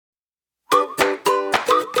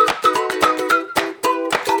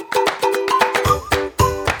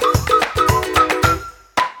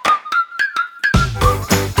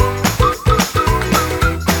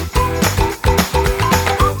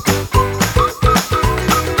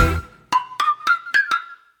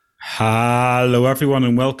Hello, everyone,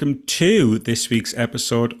 and welcome to this week's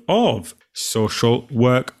episode of Social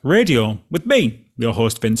Work Radio with me, your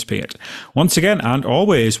host, Vince Peart. Once again, and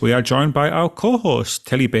always, we are joined by our co-host,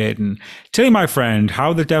 Tilly Baden. Tilly, my friend,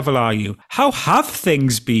 how the devil are you? How have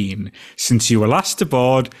things been since you were last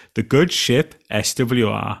aboard the good ship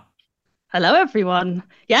SWR? Hello, everyone.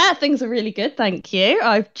 Yeah, things are really good, thank you.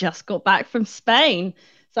 I've just got back from Spain.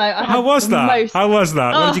 How was that?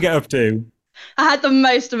 What did you get up to? I had the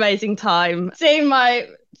most amazing time. Seeing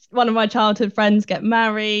one of my childhood friends get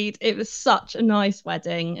married. It was such a nice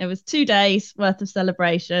wedding. It was 2 days worth of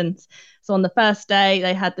celebrations. So on the first day,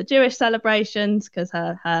 they had the Jewish celebrations because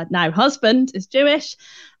her now husband is Jewish.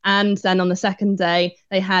 And then on the second day,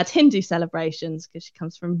 they had Hindu celebrations because she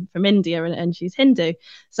comes from India and she's Hindu.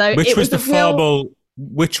 So which was the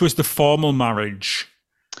formal marriage?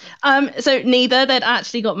 So neither. They'd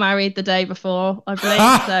actually got married the day before, I believe.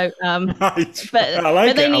 Right.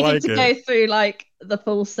 But they needed to go through like the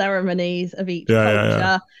full ceremonies of each culture.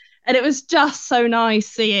 Yeah. And it was just so nice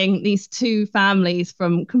seeing these two families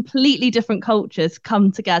from completely different cultures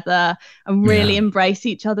come together and really embrace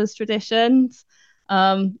each other's traditions.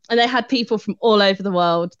 And they had people from all over the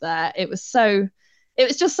world there. It was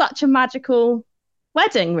just such a magical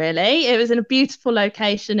wedding, really. It was in a beautiful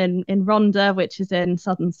location in Ronda, which is in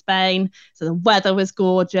southern Spain. So the weather was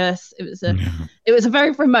gorgeous. It was a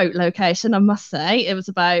very remote location, I must say. It was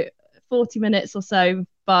about 40 minutes or so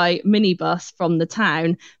by minibus from the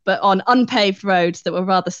town, but on unpaved roads that were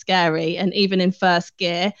rather scary. And even in first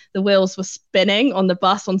gear, the wheels were spinning on the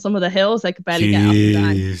bus on some of the hills. They could barely get up and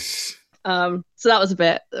down. So that was a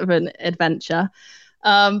bit of an adventure.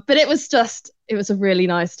 But it was a really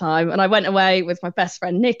nice time. And I went away with my best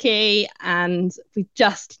friend, Nikki, and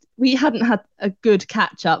we hadn't had a good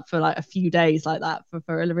catch up for like a few days like that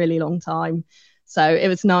for a really long time. So it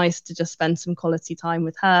was nice to just spend some quality time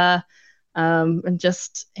with her, and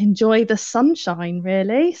just enjoy the sunshine,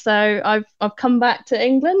 really. So I've come back to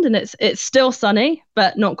England and it's still sunny,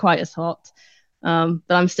 but not quite as hot. But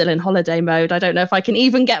I'm still in holiday mode. I don't know if I can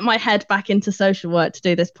even get my head back into social work to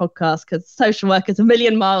do this podcast because social work is a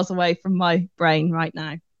million miles away from my brain right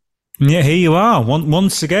now. Yeah, here you are,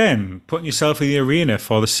 once again, putting yourself in the arena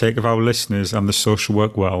for the sake of our listeners and the social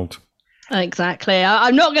work world. Exactly.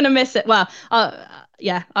 I'm not going to miss it. Well,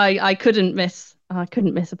 I couldn't miss a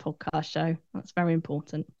podcast show. That's very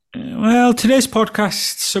important. Well, today's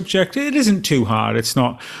podcast subject, it isn't too hard. It's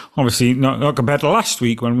not, obviously, not compared to last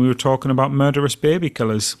week when we were talking about murderous baby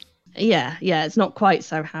killers. Yeah, it's not quite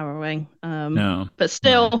so harrowing. No. But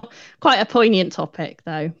still quite a poignant topic,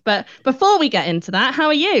 though. But before we get into that, how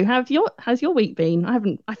are you? How's your week been?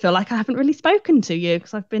 I feel like I haven't really spoken to you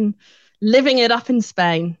because I've been living it up in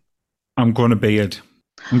Spain. I'm going to be a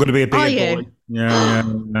beard boy. Yeah.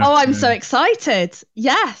 Oh, I'm so excited.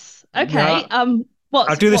 Yes. Okay. Yeah.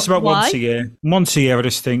 I do this about once a year. Once a year, I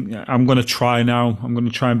just think I'm going to try now. I'm going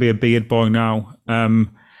to try and be a beard boy now.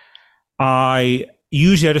 I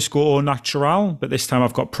just go au natural, but this time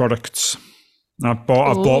I've got products. I've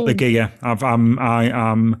bought the gear.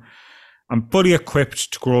 I'm fully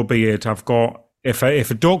equipped to grow a beard. I've got if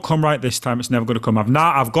it don't come right this time, it's never going to come.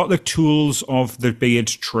 I've got the tools of the beard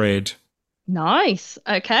trade. Nice.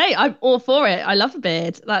 Okay, I'm all for it. I love a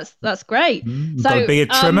beard. That's great. I've got a beard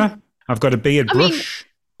trimmer. I've got a beard brush.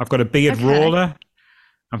 I've got a beard roller.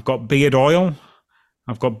 I've got beard oil.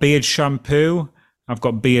 I've got beard shampoo. I've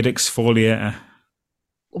got beard exfoliator.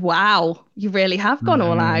 Wow, you really have gone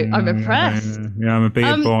all out. I'm impressed. Yeah, I'm a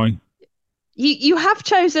beard boy. You have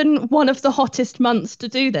chosen one of the hottest months to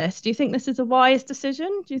do this. Do you think this is a wise decision?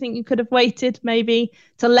 Do you think you could have waited maybe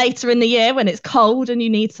till later in the year when it's cold and you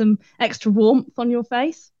need some extra warmth on your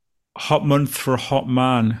face? Hot month for a hot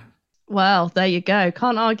man. Well, there you go.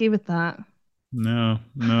 Can't argue with that. No.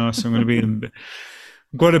 So I'm going to be.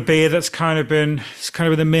 Got a beard that's kind of been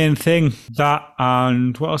the main thing. That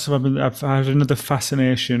and what else have I been? I've had another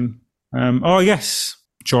fascination. Yes,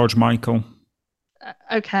 George Michael.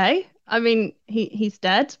 Okay. I mean, he's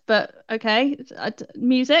dead, but okay.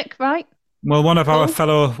 Music, right? Well, one of our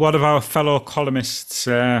fellow columnists,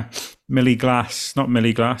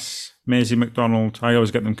 Maisie McDonald. I always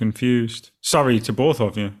get them confused. Sorry to both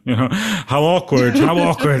of you. You know, how awkward.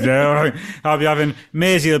 I'll be having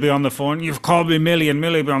Maisie will be on the phone. You've called me Millie, and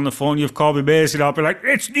Millie will be on the phone. You've called me Maisie, and I'll be like,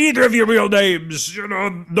 it's neither of your real names. You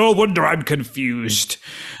know, no wonder I'm confused.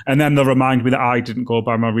 And then they'll remind me that I didn't go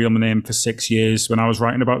by my real name for 6 years when I was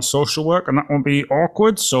writing about social work, and that won't be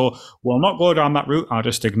awkward. So we'll not go down that route. I'll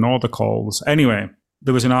just ignore the calls. Anyway,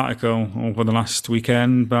 there was an article over the last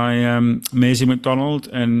weekend by Maisie McDonald,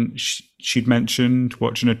 and she'd mentioned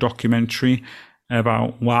watching a documentary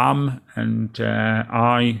about Wham, and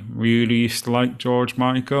I really used to like George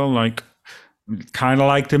Michael, like kind of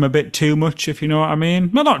liked him a bit too much, if you know what I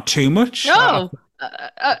mean. Well, not too much. No.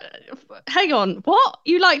 Hang on. What?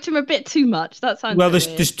 You liked him a bit too much? That sounds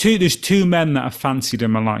there's two men that I fancied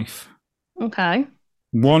in my life. Okay.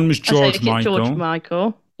 One was George Michael. George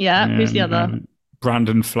Michael. Yeah. Who's the other?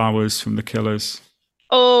 Brandon Flowers from The Killers.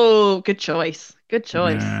 Oh, good choice. Good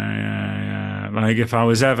choice. Yeah. Like if I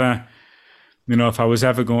was ever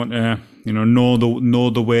going to, know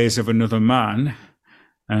the ways of another man,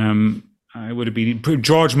 I would have been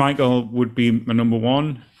George Michael would be my number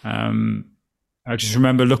one. I just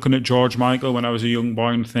remember looking at George Michael when I was a young boy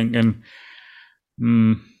and thinking,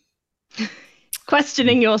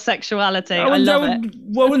 questioning your sexuality. I love it.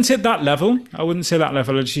 Well, I wouldn't say that level. I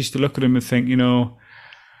just used to look at him and think,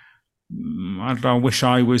 I wish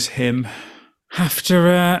I was him.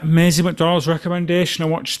 After Maisie McDonald's recommendation, I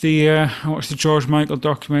watched the George Michael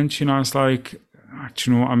documentary, and I was like, do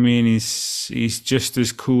you know what I mean? He's just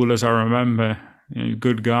as cool as I remember.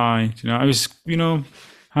 Good guy.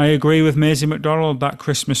 I agree with Maisie McDonald. That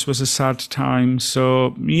Christmas was a sad time.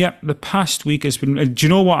 So, yeah, the past week has been... Do you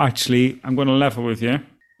know what, actually? I'm going to level with you.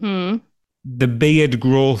 The beard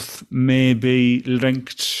growth may be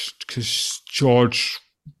linked because George,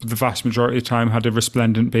 the vast majority of the time, had a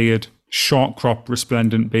resplendent beard. Short crop,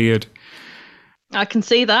 resplendent beard. I can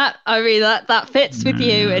see that. I mean, that fits with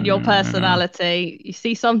you and your personality. You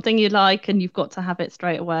see something you like and you've got to have it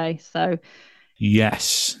straight away. So...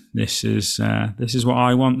 Yes, this is what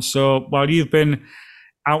I want. So while you've been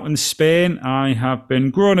out in Spain, I have been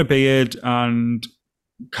growing a beard and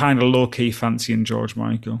kind of low-key fancying George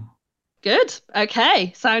Michael. Good.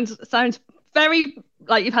 Okay. Sounds very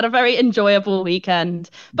like you've had a very enjoyable weekend.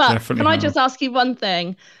 But Definitely can I just ask you one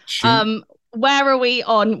thing? Sure. Where are we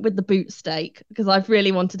on with the boot steak? Because I've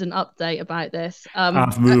really wanted an update about this.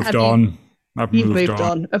 I've moved on. You've moved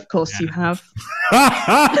on. Of course you have.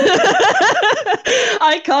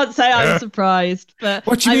 I can't say I'm surprised, but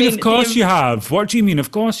what do you mean? Of course you have. What do you mean?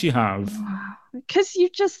 Of course you have. Because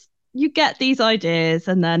you get these ideas,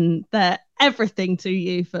 and then they're everything to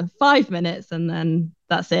you for 5 minutes, and then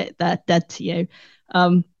that's it. They're dead to you.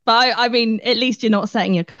 But I mean, at least you're not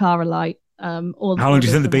setting your car alight. How long do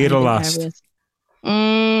you think the beard will last?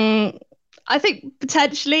 I think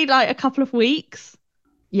potentially like a couple of weeks.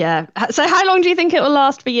 Yeah. So how long do you think it will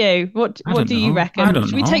last for you? What do you reckon?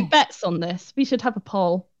 Should we take bets on this? We should have a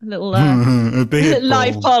poll, a little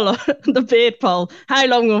live poll, the beard poll. How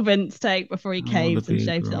long will Vince take before he caves and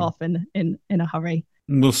shaves it off in a hurry?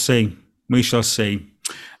 We'll see. We shall see.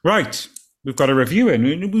 Right. We've got a review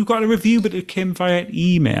in. We've got a review, but it came via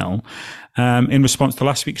email in response to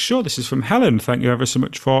last week's show. This is from Helen. Thank you ever so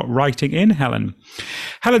much for writing in, Helen.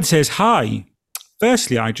 Helen says, hi.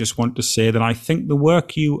 Firstly, I just want to say that I think the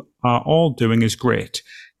work you are all doing is great.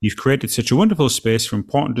 You've created such a wonderful space for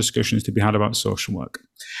important discussions to be had about social work.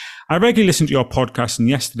 I regularly listen to your podcast, and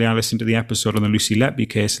yesterday I listened to the episode on the Lucy Letby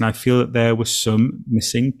case, and I feel that there was some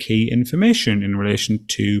missing key information in relation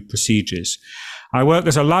to procedures. I work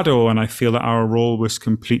as a LADO, and I feel that our role was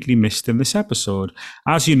completely missed in this episode.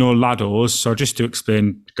 As you know, LADOs, so just to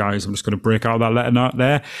explain, guys, I'm just going to break out that letter note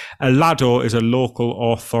there. A LADO is a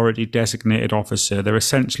local authority designated officer. They're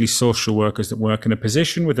essentially social workers that work in a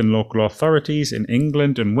position within local authorities in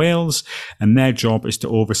England and Wales, and their job is to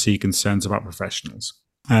oversee concerns about professionals.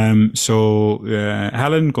 Helen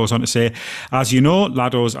goes on to say, as you know,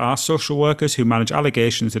 LADOs are social workers who manage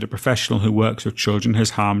allegations that a professional who works with children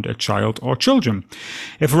has harmed a child or children.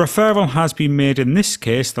 If a referral has been made in this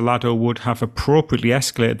case, the LADO would have appropriately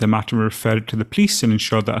escalated the matter and referred it to the police and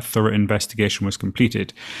ensured that a thorough investigation was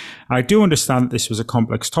completed. I do understand that this was a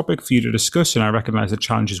complex topic for you to discuss, and I recognise the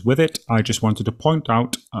challenges with it. I just wanted to point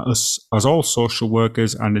out, as all social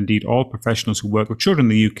workers and indeed all professionals who work with children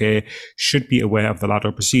in the UK should be aware of the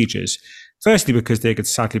LADO procedures. Firstly, because they could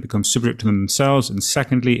sadly become subject to them themselves, and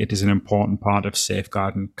secondly, it is an important part of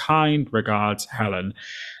safeguarding. Kind regards, Helen.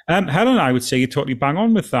 Helen, I would say you totally bang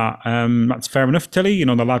on with that. That's fair enough, Tilly. You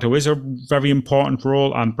know, the LADO is a very important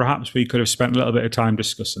role, and perhaps we could have spent a little bit of time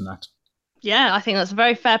discussing that. Yeah, I think that's a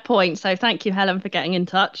very fair point. So thank you, Helen, for getting in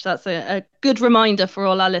touch. That's a good reminder for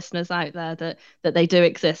all our listeners out there that they do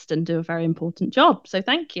exist and do a very important job. So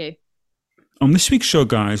thank you. On this week's show,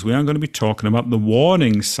 guys, we are going to be talking about the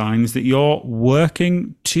warning signs that you're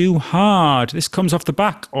working too hard. This comes off the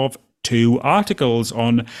back of 2 articles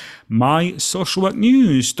on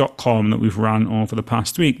mysocialworknews.com that we've ran over the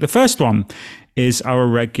past week. The first one is our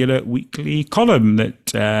regular weekly column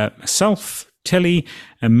that myself, Tilly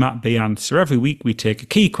and Matt B answer. Every week we take a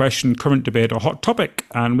key question, current debate or hot topic,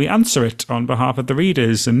 and we answer it on behalf of the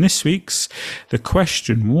readers. And this week's the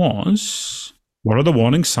question was, what are the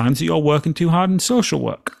warning signs that you're working too hard in social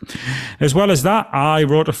work? As well as that, I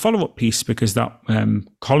wrote a follow-up piece because that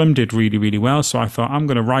column did really, really well. So I thought I'm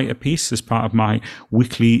going to write a piece as part of my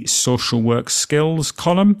weekly social work skills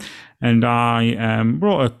column. And I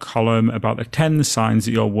wrote a column about the 10 signs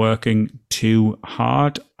that you're working too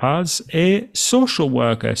hard as a social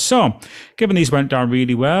worker. So given these went down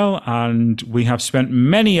really well, and we have spent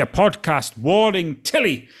many a podcast warning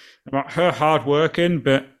Tilly about her hard working,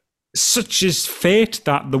 but such is fate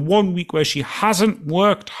that the 1 week where she hasn't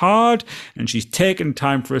worked hard and she's taken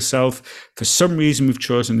time for herself, for some reason we've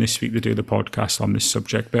chosen this week to do the podcast on this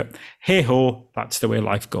subject. But hey ho, that's the way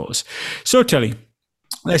life goes. So Tilly,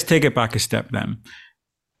 let's take it back a step then.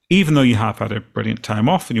 Even though you have had a brilliant time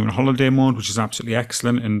off and you're in holiday mode, which is absolutely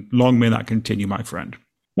excellent, and long may that continue, my friend.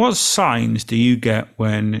 What signs do you get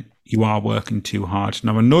when you are working too hard?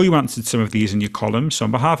 Now, I know you answered some of these in your column, so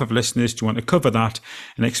on behalf of listeners, do you want to cover that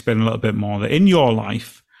and explain a little bit more that in your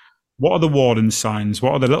life, what are the warning signs?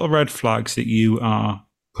 What are the little red flags that you are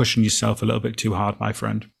pushing yourself a little bit too hard, my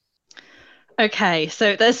friend? Okay,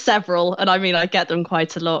 so there's several, and I mean, I get them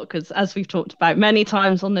quite a lot because as we've talked about many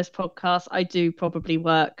times on this podcast, I do probably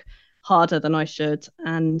work harder than I should.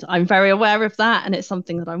 And I'm very aware of that. And it's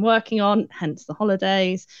something that I'm working on, hence the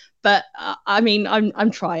holidays. But I mean,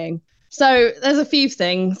 I'm trying. So there's a few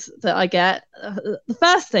things that I get. The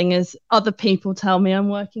first thing is other people tell me I'm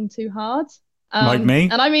working too hard. Like me?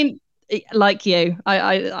 And I mean, like you,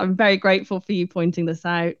 I'm very grateful for you pointing this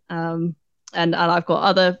out. And I've got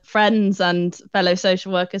other friends and fellow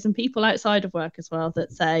social workers and people outside of work as well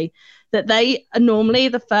that say that they are normally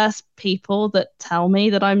the first people that tell me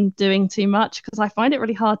that I'm doing too much, because I find it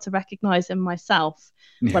really hard to recognize in myself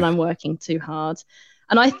when I'm working too hard.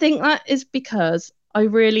 And I think that is because I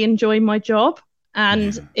really enjoy my job,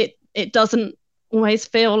 and it doesn't always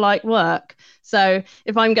feel like work. So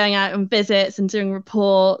if I'm going out on visits and doing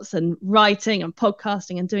reports and writing and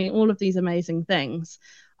podcasting and doing all of these amazing things,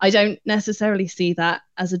 I don't necessarily see that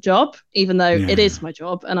as a job, even though it is my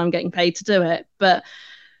job and I'm getting paid to do it. But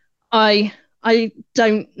I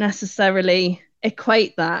don't necessarily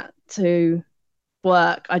equate that to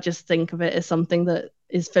work. I just think of it as something that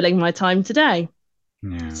is filling my time today.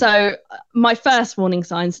 So my first warning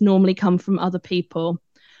signs normally come from other people.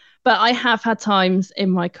 But I have had times in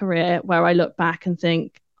my career where I look back and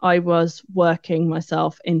think I was working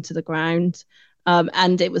myself into the ground,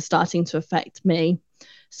 and it was starting to affect me.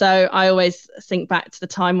 So I always think back to the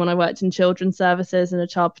time when I worked in children's services in a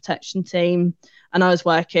child protection team, and I was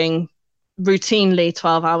working routinely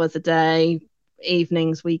 12 hours a day,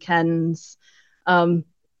 evenings, weekends.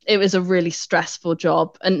 It was a really stressful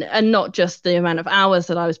job, and not just the amount of hours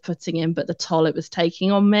that I was putting in, but the toll it was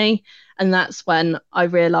taking on me. And that's when I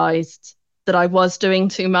realized that I was doing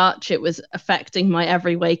too much. It was affecting my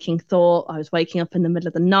every waking thought. I was waking up in the middle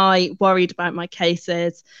of the night, worried about my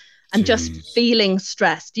cases, and just feeling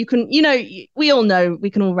stressed. We all know, we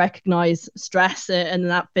can all recognize stress and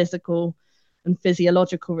that physical and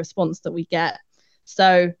physiological response that we get.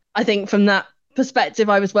 So I think from that perspective,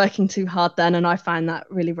 I was working too hard then, and I find that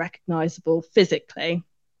really recognizable physically.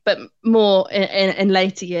 But more in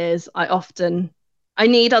later years, I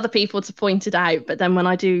need other people to point it out. But then when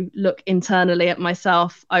I do look internally at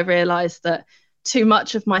myself, I realize that too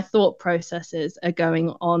much of my thought processes are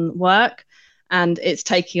going on work, and it's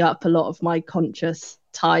taking up a lot of my conscious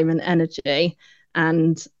time and energy,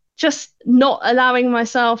 and just not allowing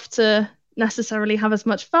myself to necessarily have as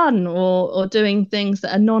much fun or doing things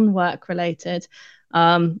that are non-work related.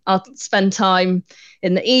 I'll spend time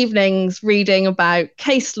in the evenings reading about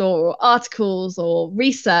case law or articles or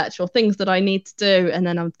research or things that I need to do, and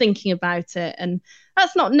then I'm thinking about it. And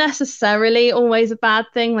that's not necessarily always a bad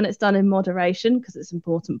thing when it's done in moderation, because it's an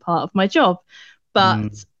important part of my job.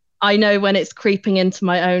 But I know when it's creeping into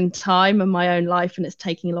my own time and my own life, and it's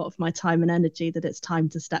taking a lot of my time and energy, that it's time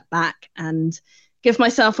to step back and give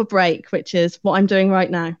myself a break, which is what I'm doing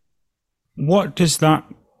right now. What does that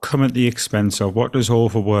come at the expense of? What does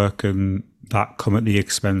overwork and that come at the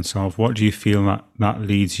expense of? What do you feel that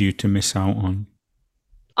leads you to miss out on?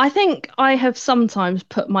 I think I have sometimes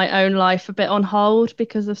put my own life a bit on hold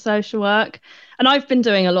because of social work. And I've been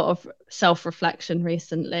doing a lot of self-reflection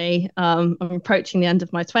recently. I'm approaching the end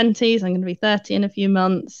of my 20s. I'm going to be 30 in a few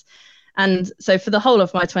months. And so for the whole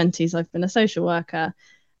of my 20s, I've been a social worker.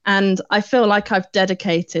 And I feel like I've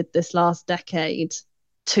dedicated this last decade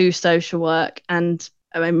to social work and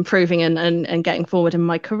improving and getting forward in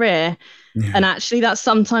my career. Yeah. And actually that's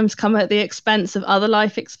sometimes come at the expense of other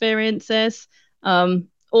life experiences.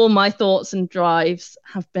 All my thoughts and drives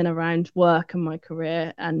have been around work and my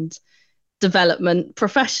career and development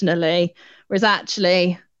professionally, whereas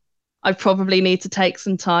actually I probably need to take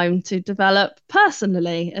some time to develop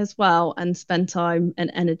personally as well and spend time and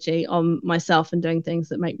energy on myself and doing things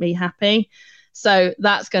that make me happy. So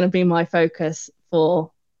that's going to be my focus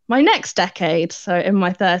for my next decade. So in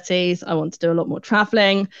my 30s, I want to do a lot more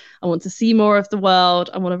traveling. I want to see more of the world.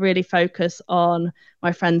 I want to really focus on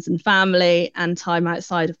my friends and family and time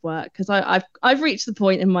outside of work, because I've reached the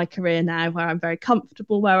point in my career now where I'm very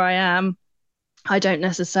comfortable where I am. I don't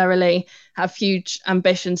necessarily have huge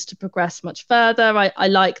ambitions to progress much further. I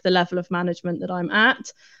like the level of management that I'm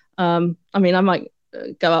at. I mean, I might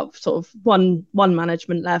go up sort of one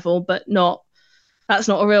management level, but that's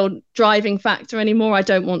not a real driving factor anymore. I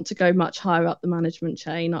don't want to go much higher up the management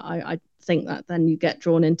chain. I think that then you get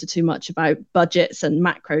drawn into too much about budgets and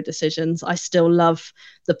macro decisions. I still love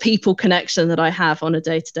the people connection that I have on a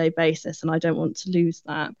day-to-day basis, and I don't want to lose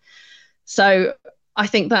that. So I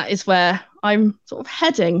think that is where I'm sort of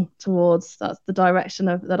heading towards. That's the direction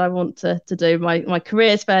that I want to do. My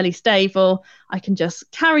career is fairly stable. I can just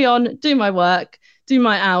carry on, do my work, do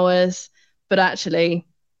my hours, but actually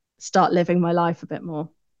start living my life a bit more.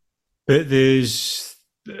 But there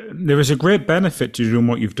is a great benefit to doing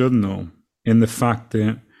what you've done, though, in the fact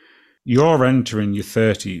that you're entering your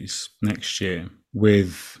 30s next year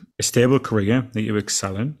with a stable career that you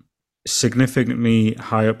excel in, significantly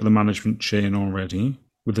high up the management chain already,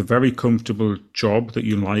 with a very comfortable job that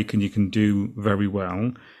you like and you can do very well,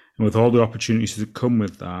 and with all the opportunities that come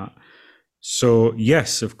with that. So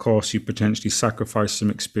yes, of course, you potentially sacrifice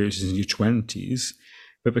some experiences in your 20s,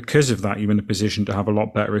 but because of that, you're in a position to have a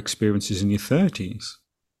lot better experiences in your 30s.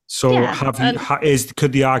 So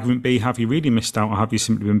could the argument be, have you really missed out, or have you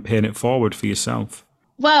simply been paying it forward for yourself?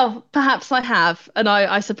 Well, perhaps I have. And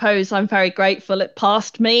I suppose I'm very grateful it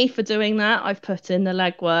passed me for doing that. I've put in the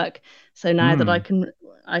legwork. So now that I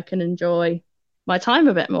can enjoy my time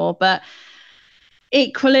a bit more. But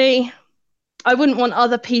equally, I wouldn't want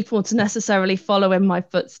other people to necessarily follow in my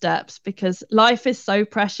footsteps, because life is so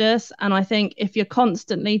precious. And I think if you're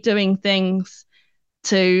constantly doing things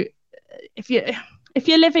if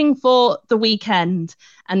you're living for the weekend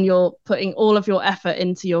and you're putting all of your effort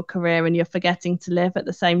into your career and you're forgetting to live at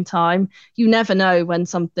the same time, you never know when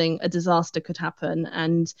a disaster could happen,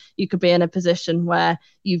 and you could be in a position where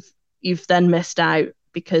you've then missed out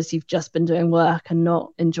because you've just been doing work and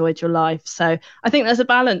not enjoyed your life. So I think there's a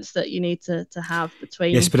balance that you need to have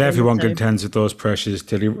between. Yes, but everyone contends with those pressures,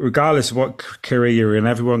 Tilly. Regardless of what career you're in,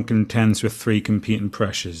 everyone contends with three competing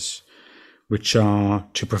pressures, which are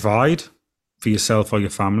to provide for yourself or your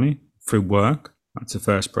family through work. That's the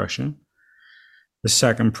first pressure. The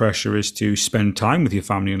second pressure is to spend time with your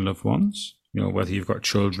family and loved ones, whether you've got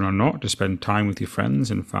children or not, to spend time with your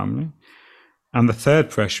friends and family. And the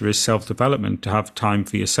third pressure is self-development, to have time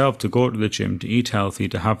for yourself, to go to the gym, to eat healthy,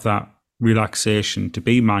 to have that relaxation, to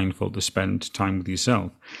be mindful, to spend time with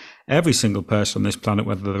yourself. Every single person on this planet,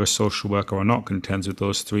 whether they're a social worker or not, contends with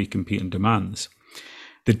those three competing demands.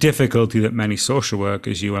 The difficulty that many social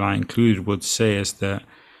workers, you and I included, would say is that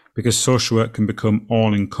because social work can become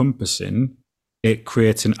all-encompassing, it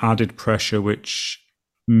creates an added pressure which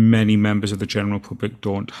many members of the general public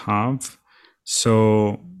don't have.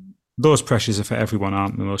 So those pressures are for everyone,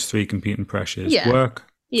 aren't they? Those three competing pressures: work,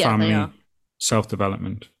 family,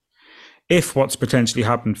 self-development. If what's potentially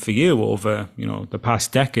happened for you over, the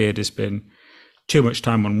past decade has been too much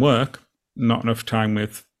time on work, not enough time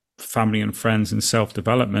with family and friends and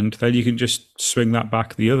self-development, then you can just swing that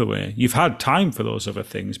back the other way. You've had time for those other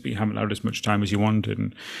things, but you haven't had as much time as you wanted.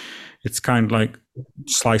 And it's kind of like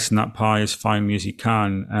slicing that pie as finely as you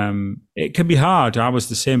can. It can be hard. I was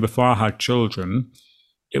the same before I had children.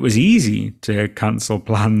 It was easy to cancel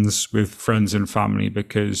plans with friends and family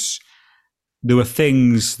because there were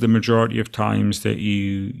things the majority of times that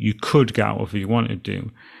you could get out of if you wanted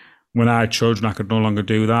to. When I had children, I could no longer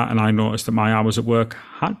do that. And I noticed that my hours at work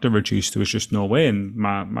had to reduce. There was just no way. And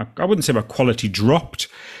I wouldn't say my quality dropped,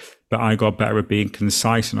 but I got better at being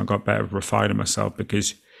concise and I got better at refining myself,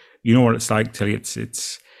 because you know what it's like, Tilly.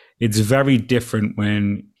 It's very different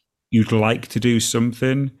when you'd like to do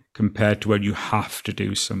something compared to when you have to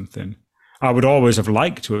do something. I would always have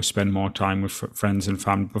liked to have spent more time with friends and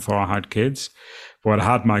family before I had kids. But when I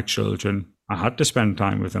had my children, I had to spend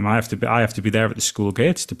time with them. I have to be there at the school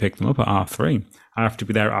gates to pick them up at 3:30. I have to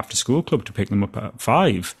be there after school club to pick them up at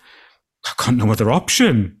 5. I've got no other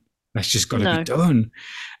option. That's just got to be done.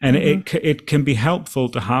 And it can be helpful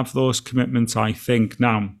to have those commitments, I think.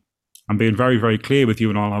 Now, I'm being very, very clear with you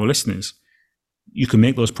and all our listeners. You can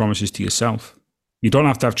make those promises to yourself. You don't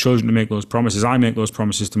have to have children to make those promises. I make those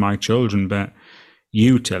promises to my children, but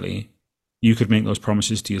you, Tilly, you could make those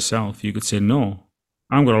promises to yourself. You could say, no,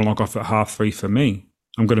 I'm going to log off at 3:30 for me.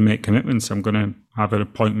 I'm going to make commitments. I'm going to have an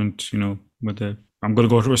appointment, I'm going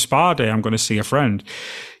to go to a spa day. I'm going to see a friend.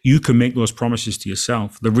 You can make those promises to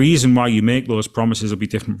yourself. The reason why you make those promises will be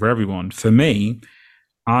different for everyone. For me,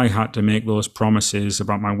 I had to make those promises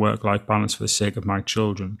about my work-life balance for the sake of my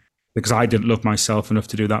children, because I didn't love myself enough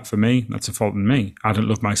to do that for me. That's a fault in me. I didn't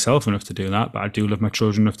love myself enough to do that, but I do love my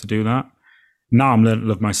children enough to do that. Now I'm learning to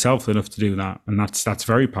love myself enough to do that. And that's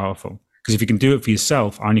very powerful. Because if you can do it for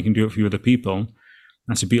yourself and you can do it for other people,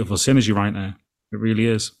 that's a beautiful synergy right there. It really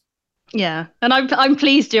is. Yeah, and I'm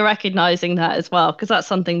pleased you're recognizing that as well, because that's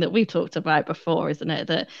something that we've talked about before, isn't it?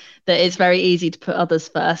 That it's very easy to put others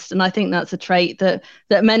first, and I think that's a trait that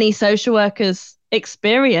many social workers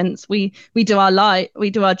experience. We do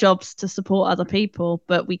our jobs to support other people,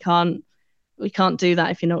 but we can't do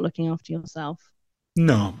that if you're not looking after yourself.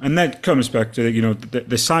 No, and that comes back to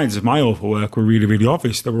the signs of my overwork were really, really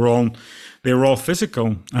obvious. They were all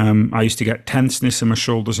physical. I used to get tenseness in my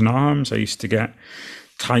shoulders and arms. I used to get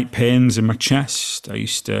tight pains in my chest. I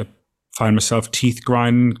used to find myself teeth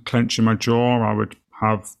grinding, clenching my jaw. I would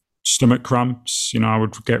have stomach cramps. I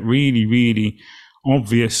would get really, really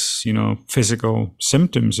obvious, physical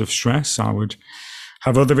symptoms of stress. I would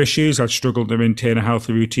have other issues. I'd struggle to maintain a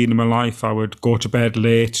healthy routine in my life. I would go to bed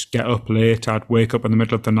late, get up late. I'd wake up in the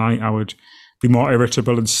middle of the night. I would be more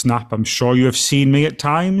irritable and snap. I'm sure you have seen me at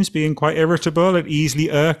times being quite irritable and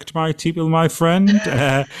easily irked by people, my friend.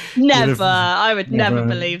 Never. I would never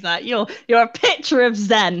believe that. You're a picture of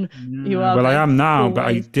Zen. You are. Well, I am now, always. But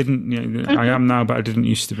I didn't. I am now, but I didn't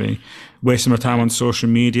used to be. Wasting my time on social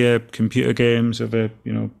media, computer games, other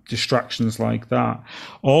distractions like that.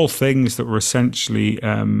 All things that were essentially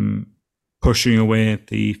pushing away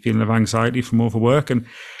the feeling of anxiety from overwork. And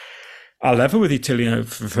I'll level with you, Tilly,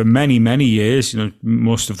 for many, many years,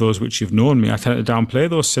 most of those which you've known me, I tend to downplay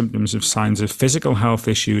those symptoms of signs of physical health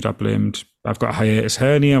issues. I've got a hiatus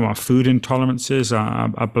hernia, my food intolerances,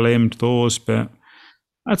 I blamed those. But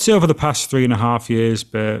I'd say over the past 3.5 years,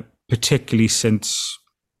 but particularly since,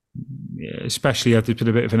 especially there's been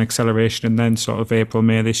a bit of an acceleration, and then sort of April,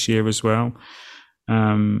 May this year as well.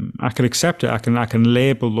 I can accept it. I can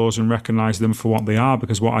label those and recognize them for what they are,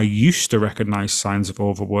 because what I used to recognize signs of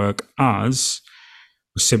overwork as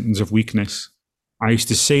were symptoms of weakness. I used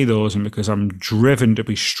to see those, and because I'm driven to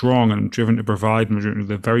be strong and I'm driven to provide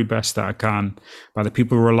the very best that I can by the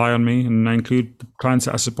people who rely on me, and I include the clients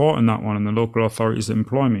that I support in that one and the local authorities that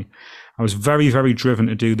employ me. I was very, very driven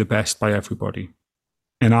to do the best by everybody.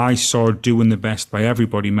 And I saw doing the best by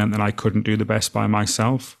everybody meant that I couldn't do the best by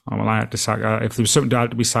myself. Well, I had to if there was something that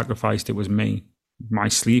had to be sacrificed, it was me. My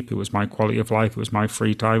sleep, it was my quality of life, it was my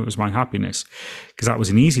free time, it was my happiness. Because that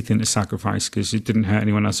was an easy thing to sacrifice, because it didn't hurt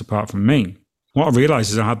anyone else apart from me. What I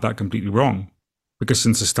realized is I had that completely wrong. Because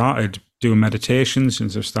since I started doing meditation,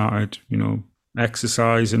 since I've started,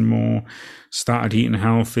 exercising more, started eating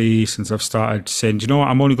healthy, since I've started saying,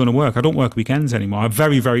 I'm only going to work. I don't work weekends anymore.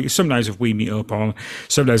 Sometimes if we meet up, or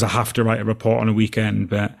sometimes I have to write a report on a weekend,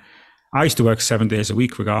 but I used to work 7 days a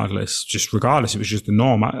week regardless. It was just the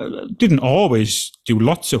norm. I didn't always do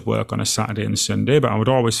lots of work on a Saturday and Sunday, but I would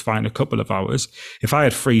always find a couple of hours. If I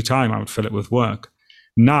had free time, I would fill it with work.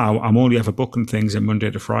 Now I'm only ever booking things in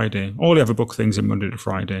Monday to Friday.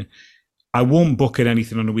 I won't book in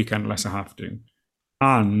anything on the weekend unless I have to.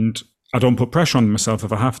 And I don't put pressure on myself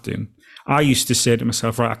if I have to. I used to say to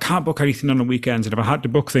myself, right, I can't book anything on the weekends. And if I had to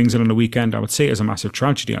book things in on the weekend, I would see it as a massive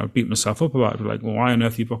tragedy. I would beat myself up about it. Like, well, why on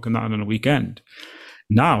earth are you booking that on a weekend?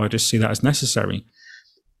 Now I just see that as necessary.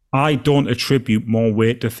 I don't attribute more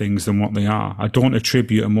weight to things than what they are. I don't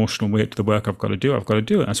attribute emotional weight to the work I've got to do. I've got to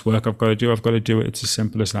do it. That's work I've got to do. I've got to do it. It's as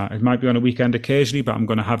simple as that. It might be on a weekend occasionally, but I'm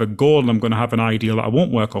going to have a goal and I'm going to have an ideal that I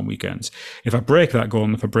won't work on weekends. If I break that goal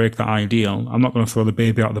and if I break that ideal, I'm not going to throw the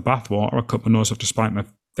baby out of the bathwater or cut my nose off to spite my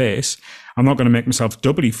face. I'm not going to make myself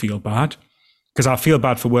doubly feel bad, because I'll feel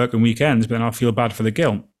bad for work and weekends, but then I'll feel bad for the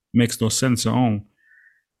guilt. It makes no sense at all.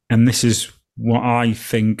 And this is what I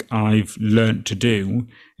think I've learned to do,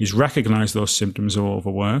 is recognize those symptoms of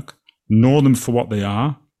overwork, know them for what they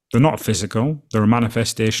are. They're not physical. They're a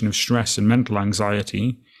manifestation of stress and mental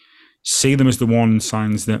anxiety. See them as the warning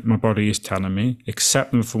signs that my body is telling me,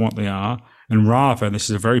 accept them for what they are. And rather, this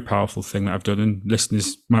is a very powerful thing that I've done, and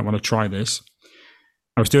listeners might want to try this.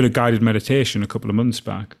 I was doing a guided meditation a couple of months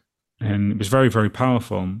back, and it was very, very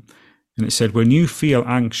powerful. And it said, when you feel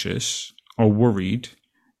anxious or worried,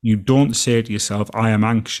 you don't say to yourself, I am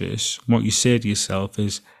anxious. What you say to yourself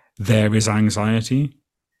is, there is anxiety.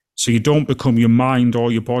 So you don't become your mind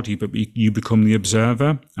or your body, but you become the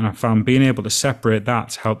observer. And I found being able to separate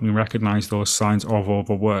that helped me recognize those signs of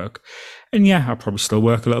overwork. And yeah, I probably still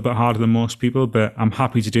work a little bit harder than most people, but I'm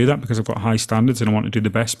happy to do that because I've got high standards and I want to do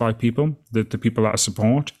the best by people, the people that I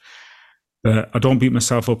support. But I don't beat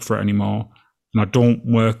myself up for it anymore. And I don't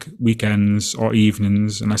work weekends or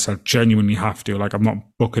evenings unless I genuinely have to. Like, I'm not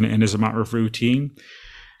booking it in as a matter of routine.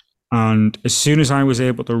 And as soon as I was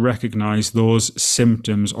able to recognize those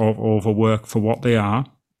symptoms of overwork for what they are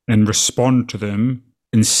and respond to them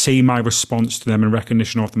and see my response to them and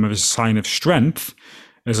recognition of them as a sign of strength,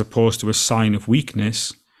 as opposed to a sign of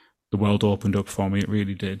weakness, the world opened up for me. It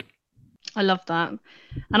really did. I love that.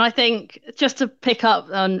 And I think just to pick up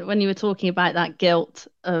on when you were talking about that guilt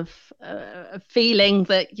of feeling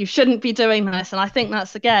that you shouldn't be doing this. And I think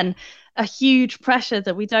that's, again, a huge pressure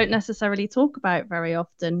that we don't necessarily talk about very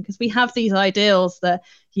often, because we have these ideals that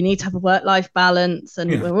you need to have a work-life balance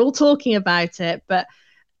and we're all talking about it. But,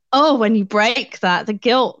 when you break that, the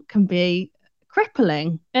guilt can be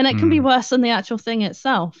crippling and it can be worse than the actual thing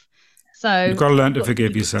itself. So you've got to learn to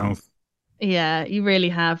forgive yourself. Yeah, you really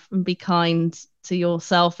have. And be kind to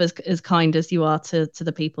yourself as kind as you are to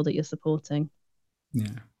the people that you're supporting. Yeah.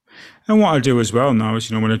 And what I do as well now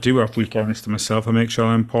is, when I do have weekends to myself, I make sure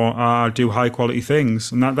I do high quality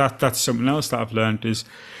things. And that's something else that I've learned is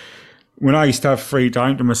when I used to have free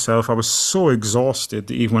time to myself, I was so exhausted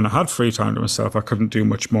that even when I had free time to myself, I couldn't do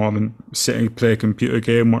much more than sit and play a computer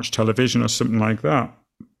game, watch television or something like that.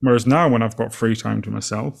 Whereas now when I've got free time to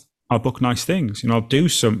myself, I'll book nice things. I'll do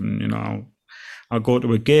something, I'll go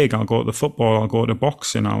to a gig, I'll go to the football, I'll go to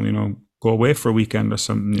boxing, I'll, go away for a weekend or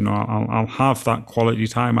something. I'll have that quality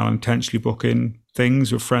time. I'll intentionally book in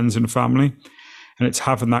things with friends and family. And it's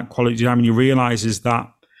having that quality time. And you realize is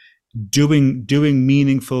that doing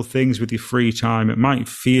meaningful things with your free time, it might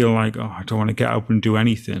feel like, I don't want to get up and do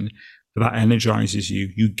anything, but that energizes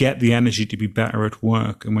you. You get the energy to be better at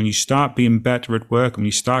work. And when you start being better at work, and when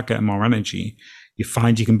you start getting more energy, you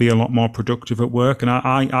find you can be a lot more productive at work. And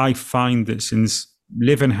I find that since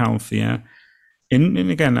living healthier, and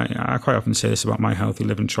again, I quite often say this about my healthy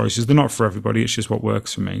living choices. They're not for everybody. It's just what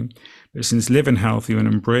works for me. But since living healthy and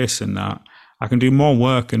embracing that, I can do more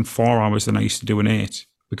work in 4 hours than I used to do in 8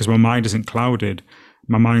 because my mind isn't clouded.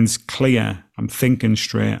 My mind's clear. I'm thinking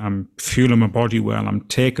straight. I'm fueling my body well. I'm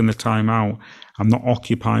taking the time out. I'm not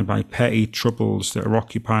occupied by petty troubles that are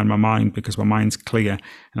occupying my mind because my mind's clear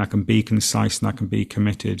and I can be concise and I can be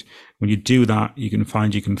committed. When you do that, you can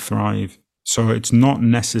find you can thrive. So it's not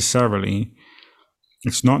necessarily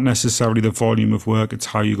the volume of work. It's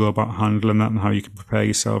how you go about handling that and how you can prepare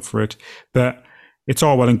yourself for it. But it's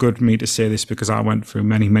all well and good for me to say this because I went through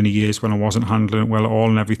many, many years when I wasn't handling it well at all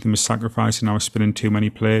and everything was sacrificed and I was spinning too many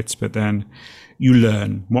plates. But then you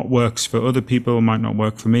learn what works for other people might not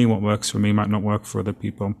work for me. What works for me might not work for other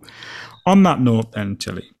people. On that note then,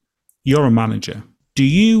 Tilly, you're a manager. Do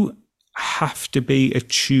you have to be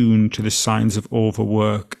attuned to the signs of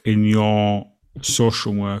overwork in your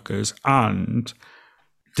social workers? And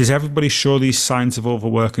does everybody show these signs of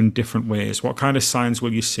overwork in different ways? What kind of signs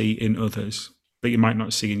will you see in others that you might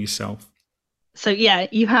not see in yourself? So, yeah,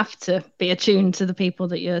 you have to be attuned to the people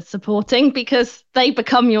that you're supporting because they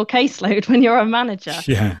become your caseload when you're a manager.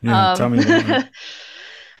 Yeah, tell me about that.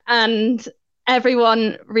 And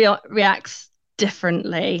everyone reacts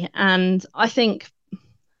differently. And I think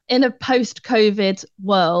in a post-COVID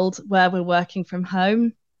world where we're working from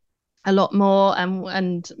home a lot more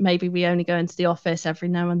and maybe we only go into the office every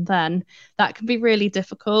now and then, that can be really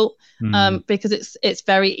difficult because it's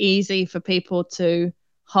very easy for people to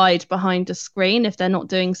hide behind a screen if they're not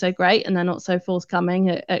doing so great and they're not so forthcoming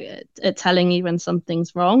at telling you when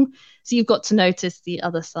something's wrong. So you've got to notice the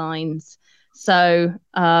other signs. So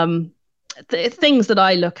things that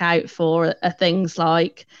I look out for are things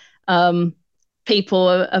like people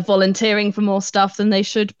are volunteering for more stuff than they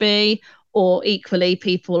should be, or equally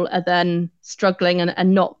people are then struggling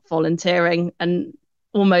and not volunteering and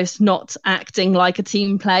almost not acting like a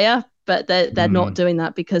team player, but they're not doing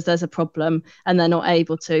that because there's a problem and they're not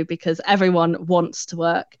able to because everyone wants to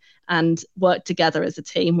work and work together as a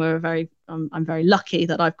team. I'm very lucky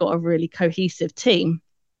that I've got a really cohesive team.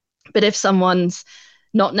 But if someone's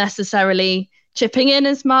not necessarily chipping in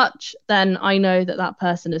as much, then I know that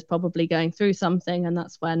person is probably going through something, and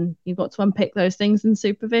that's when you've got to unpick those things in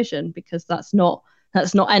supervision because that's not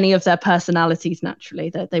any of their personalities naturally.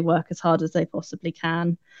 That they work as hard as they possibly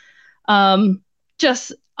can.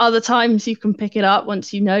 Other times you can pick it up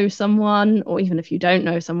once you know someone, or even if you don't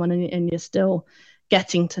know someone and you're still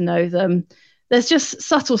getting to know them. There's just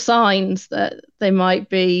subtle signs that they might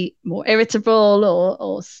be more irritable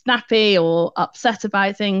or snappy or upset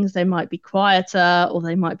about things. They might be quieter, or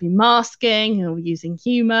they might be masking or using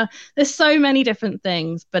humor. There's so many different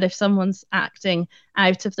things. But if someone's acting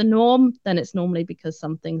out of the norm, then it's normally because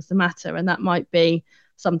something's the matter. And that might be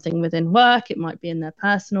something within work, it might be in their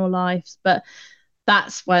personal lives. But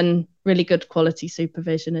that's when really good quality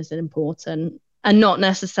supervision is important, and not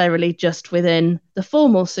necessarily just within the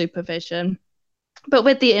formal supervision, but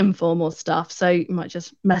with the informal stuff. So you might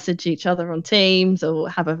just message each other on Teams or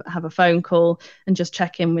have a phone call and just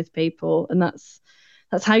check in with people. And that's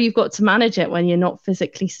how you've got to manage it when you're not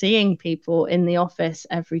physically seeing people in the office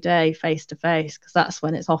every day face to face, because that's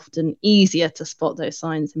when it's often easier to spot those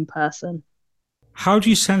signs in person. How do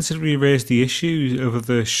you sensitively raise the issue of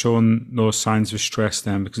the showing those signs of stress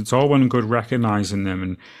then? Because it's all well and good recognizing them.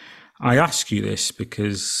 And I ask you this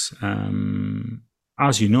because,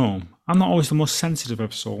 as you know, I'm not always the most sensitive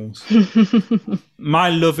of souls. My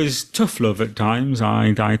love is tough love at times.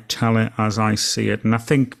 I tell it as I see it. And I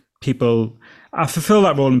think I fulfill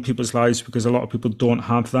that role in people's lives because a lot of people don't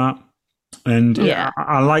have that. And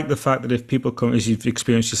I like the fact that if people come, as you've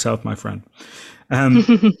experienced yourself, my friend,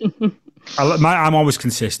 I'm always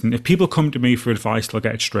consistent. If people come to me for advice, they'll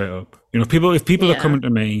get it straight up. If people are coming to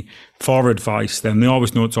me for advice, then they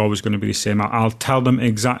always know it's always going to be the same. I'll tell them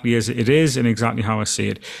exactly as it is and exactly how I see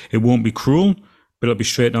it. It won't be cruel, but it'll be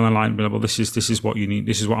straight down the line. But well, this is what you need.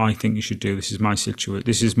 This is what I think you should do. This is my situation.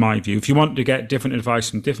 This is my view. If you want to get different advice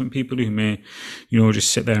from different people who may,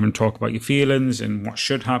 just sit there and talk about your feelings and what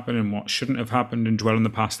should happen and what shouldn't have happened and dwell in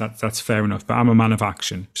the past, that's fair enough. But I'm a man of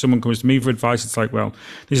action. If someone comes to me for advice, it's like, well,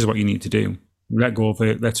 this is what you need to do. Let go of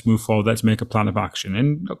it. Let's move forward. Let's make a plan of action.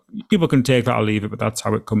 And people can take that or leave it, but that's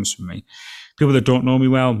how it comes from me. People that don't know me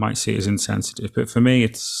well might see it as insensitive, but for me,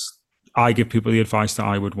 I give people the advice that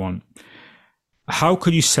I would want. How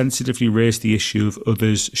could you sensitively raise the issue of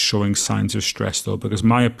others showing signs of stress, though? Because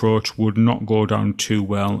my approach would not go down too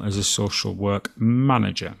well as a social work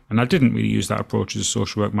manager. And I didn't really use that approach as a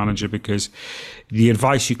social work manager because the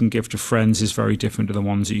advice you can give to friends is very different to the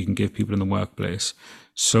ones that you can give people in the workplace.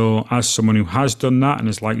 So as someone who has done that and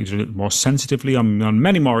is likely to do it more sensitively on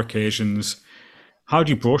many more occasions, how do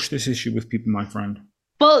you broach this issue with people, my friend?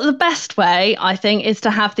 Well, the best way, I think, is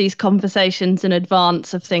to have these conversations in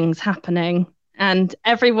advance of things happening. And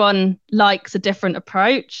everyone likes a different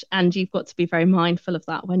approach, and you've got to be very mindful of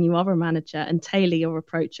that when you are a manager and tailor your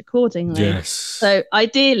approach accordingly. Yes. So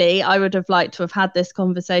ideally, I would have liked to have had this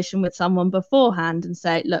conversation with someone beforehand and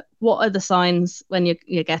say, look, what are the signs when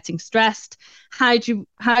you're getting stressed? How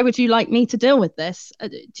would you like me to deal with this?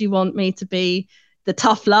 Do you want me to be the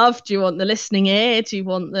tough love? Do you want the listening ear? Do you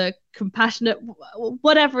want the compassionate?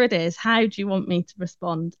 Whatever it is, how do you want me to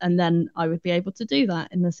respond? And then I would be able to do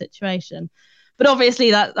that in the situation. But obviously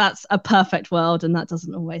that's a perfect world, and that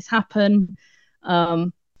doesn't always happen.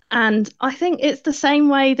 And I think it's the same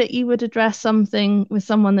way that you would address something with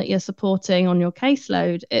someone that you're supporting on your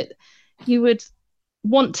caseload. You would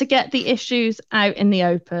want to get the issues out in the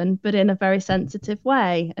open, but in a very sensitive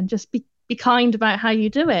way, and just be kind about how you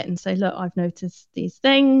do it and say, look, I've noticed these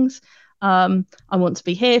things. I want to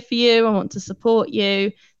be here for you. I want to support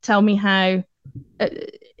you. Tell me how.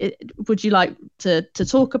 Would you like to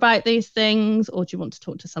talk about these things, or do you want to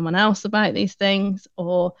talk to someone else about these things,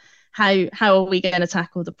 or how are we going to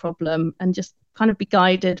tackle the problem, and just kind of be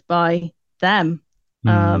guided by them.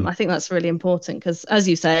 I think that's really important because, as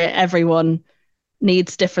you say, everyone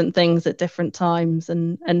needs different things at different times,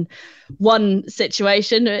 and one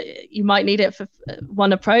situation you might need it for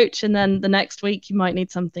one approach, and then the next week you might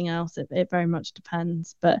need something else. It very much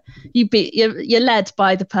depends, but you're led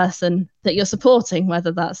by the person that you're supporting,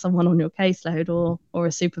 whether that's someone on your caseload or a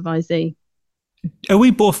supervisee. Are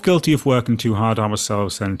we both guilty of working too hard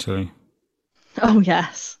ourselves then, Tilly? Oh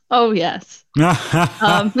yes. I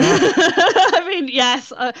mean,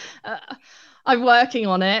 yes, I'm working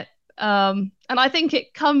on it. And I think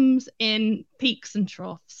it comes in peaks and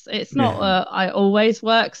troughs. It's not I always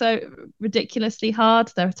work so ridiculously hard.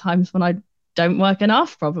 There are times when I don't work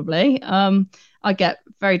enough, probably. I get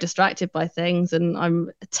very distracted by things, and I'm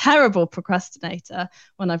a terrible procrastinator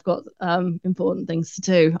when I've got important things to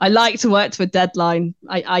do. I like to work to a deadline.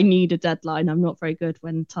 I need a deadline. I'm not very good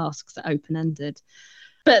when tasks are open-ended.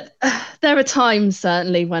 But there are times,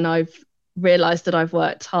 certainly, when I've realised that I've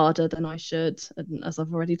worked harder than I should, and as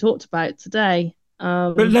I've already talked about today.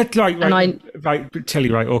 But let's tell you,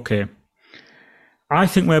 right, okay. I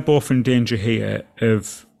think we're both in danger here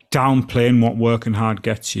of downplaying what working hard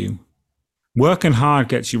gets you Working hard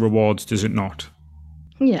gets you rewards, does it not?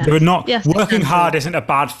 Yeah. They're not. Yes, working hard isn't a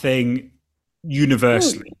bad thing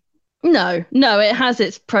universally. No, it has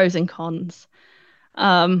its pros and cons.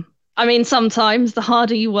 I mean, sometimes the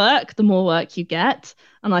harder you work, the more work you get,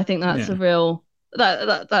 and I think that's a real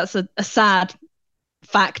that's a sad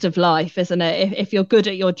fact of life, isn't it? If you're good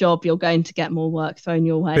at your job, you're going to get more work thrown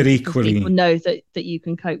your way. But equally, people know that you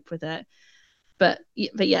can cope with it. But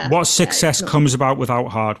yeah, what success comes about without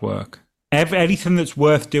hard work? Anything that's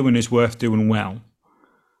worth doing is worth doing well.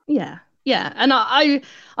 Yeah, and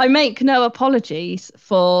I make no apologies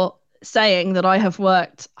for saying that I have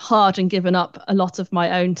worked hard and given up a lot of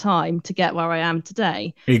my own time to get where I am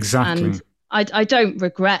today. Exactly. And I don't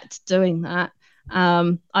regret doing that.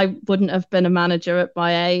 I wouldn't have been a manager at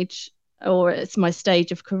my age or at my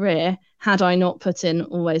stage of career had I not put in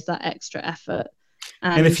always that extra effort.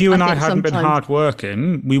 And if you and I hadn't been hard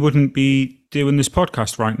working, we wouldn't be doing this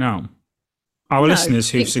podcast right now. Our listeners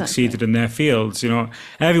who've succeeded in their fields,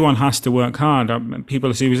 everyone has to work hard.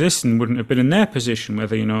 People who listen wouldn't have been in their position,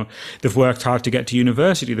 whether, they've worked hard to get to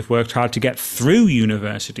university, they've worked hard to get through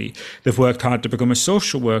university, they've worked hard to become a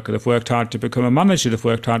social worker, they've worked hard to become a manager, they've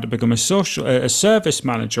worked hard to become a service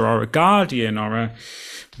manager or a guardian or a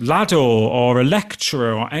laddo or a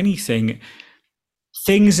lecturer or anything.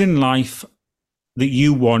 Things in life that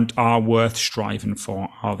you want are worth striving for,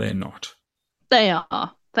 are they not? They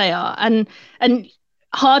are. And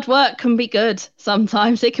hard work can be good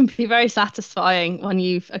sometimes. It can be very satisfying when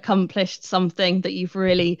you've accomplished something that you've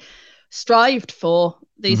really strived for.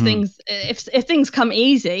 These things, if things come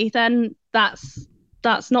easy, then that's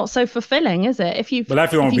not so fulfilling, is it?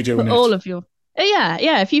 Everyone will be doing it.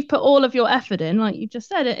 If you've put all of your effort in, like you just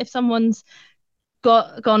said, if someone's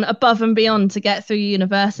gone above and beyond to get through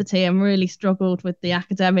university and really struggled with the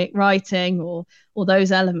academic writing or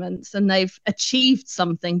those elements, and they've achieved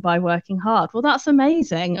something by working hard, well, that's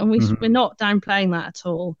amazing, and we're not downplaying that at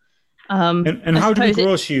all. And how do we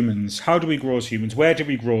grow as humans? Where do we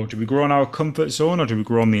grow? Do we grow in our comfort zone or do we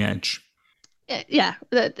grow on the edge? Yeah,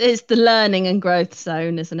 it's the learning and growth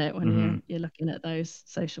zone, isn't it, when you're looking at those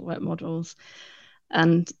social work models,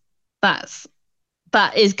 and that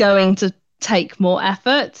is going to take more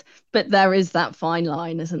effort, but there is that fine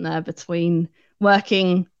line, isn't there, between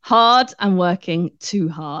working hard and working too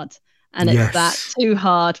hard. And it's that too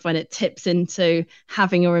hard when it tips into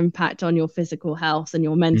having your impact on your physical health and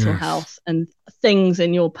your mental health, and things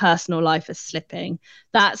in your personal life are slipping.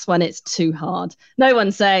 That's when it's too hard. No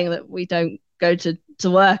one's saying that we don't go to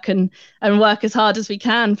work and work as hard as we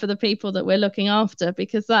can for the people that we're looking after,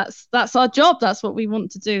 because that's our job. That's what we want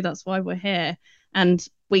to do. That's why we're here. And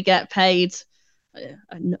we get paid,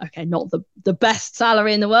 not the best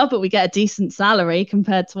salary in the world, but we get a decent salary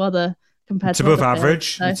compared to other. It's above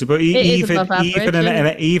average. So it's above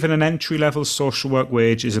even an entry-level social work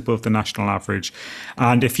wage is above the national average.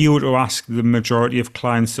 And if you were to ask the majority of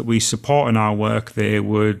clients that we support in our work, they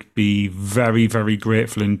would be very, very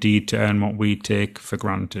grateful indeed to earn what we take for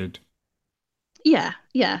granted. Yeah.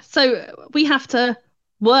 So we have to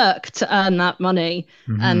work to earn that money,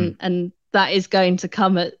 and that is going to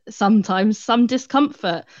come at sometimes some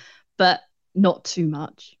discomfort, but not too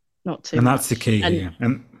much. And that's the key here.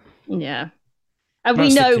 And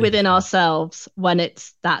we know within ourselves when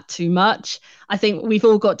it's that too much. I think we've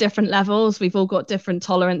all got different levels. We've all got different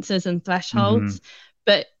tolerances and thresholds,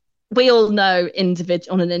 but we all know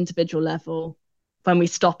on an individual level when we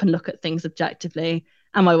stop and look at things objectively.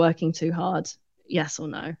 Am I working too hard? Yes or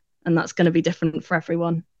no? And that's going to be different for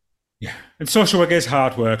everyone. Yeah. And social work is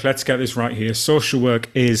hard work. Let's get this right here. Social work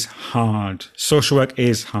is hard. Social work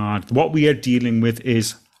is hard. What we are dealing with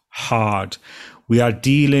is hard. We are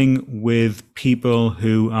dealing with people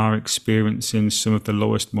who are experiencing some of the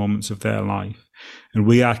lowest moments of their life. And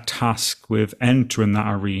we are tasked with entering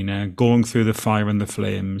that arena, going through the fire and the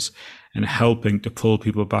flames, and helping to pull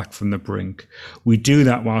people back from the brink. We do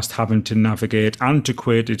that whilst having to navigate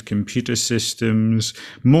antiquated computer systems,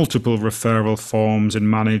 multiple referral forms,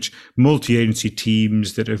 and manage multi-agency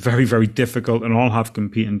teams that are very, very difficult and all have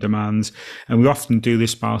competing demands. And we often do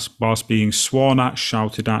this whilst being sworn at,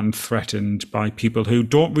 shouted at, and threatened by people who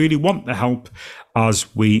don't really want the help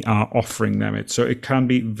as we are offering them it. So it can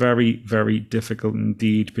be very, very difficult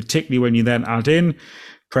indeed, particularly when you then add in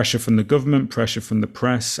pressure from the government, pressure from the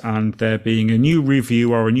press, and there being a new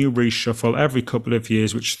review or a new reshuffle every couple of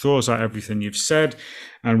years, which throws out everything you've said.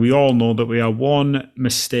 And we all know that we are one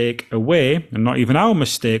mistake away, and not even our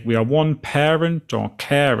mistake, we are one parent or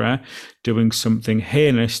carer doing something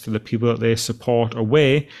heinous to the people that they support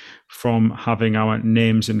away from having our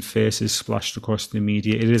names and faces splashed across the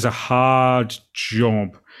media. It is a hard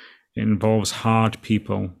job. It involves hard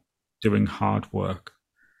people. doing hard work.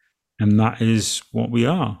 And that is what we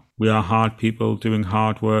are. We are hard people doing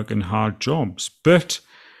hard work and hard jobs. But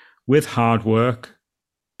with hard work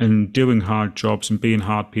and doing hard jobs and being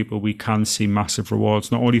hard people, we can see massive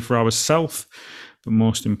rewards, not only for ourselves, but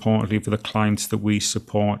most importantly for the clients that we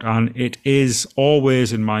support. And it is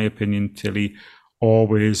always, in my opinion, Tilly,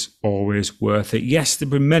 always worth it. Yes, there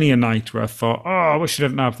have been many a night where I thought, I wish I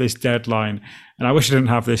didn't have this deadline and I wish I didn't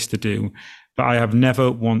have this to do. But I have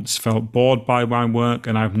never once felt bored by my work,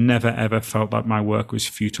 and I've never ever felt like my work was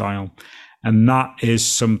futile. And that is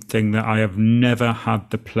something that I have never had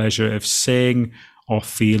the pleasure of saying or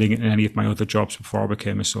feeling in any of my other jobs before I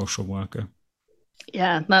became a social worker.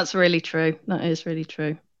 Yeah, that's really true. That is really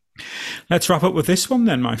true. Let's wrap up with this one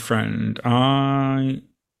then, my friend. I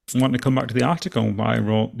want to come back to the article I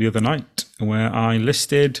wrote the other night where I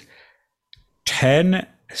listed 10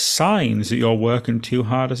 signs that you're working too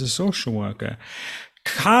hard as a social worker.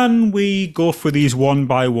 Can we go for these one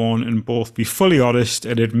by one and both be fully honest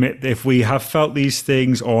and admit if we have felt these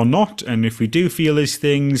things or not? And if we do feel these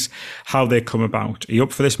things, how they come about? Are you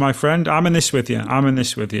up for this, my friend? I'm in this with you.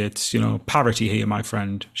 It's, parity here, my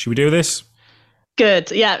friend. Should we do this?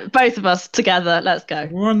 Good. Yeah, both of us together. Let's go.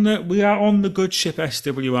 We are on the good ship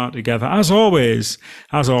SWR together. As always.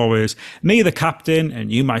 Me, the captain,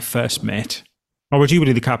 and you, my first mate. Or would you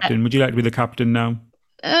be the captain? Would you like to be the captain now?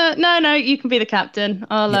 No, you can be the captain.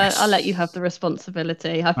 I'll let you have the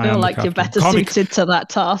responsibility. I feel like you're better suited to that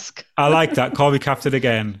task. I like that. Call me captain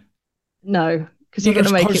again. No, because you're going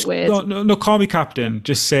to make it weird. No, call me captain.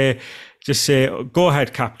 Just say, go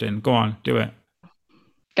ahead, captain. Go on, do it.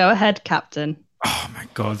 Go ahead, captain. Oh my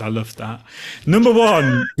God, I love that. The number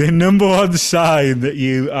one sign that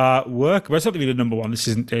you are working. Well, it's not really the number one. This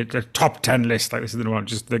isn't a top 10 list. Like this is the number one.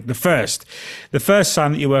 Just the first. The first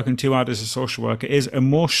sign that you're working too hard as a social worker is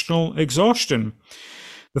emotional exhaustion.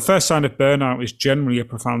 The first sign of burnout is generally a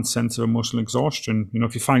profound sense of emotional exhaustion.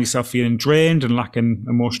 If you find yourself feeling drained and lacking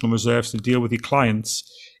emotional reserves to deal with your clients,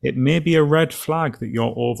 it may be a red flag that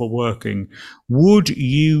you're overworking. Would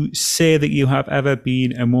you say that you have ever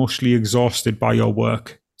been emotionally exhausted by your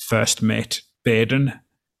work, first mate Baden?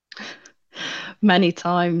 Many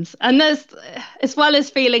times. And there's, as well as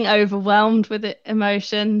feeling overwhelmed with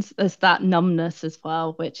emotions, there's that numbness as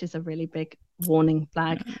well, which is a really big warning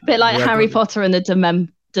flag. A bit like Harry Potter and the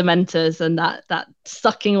Dementors, and that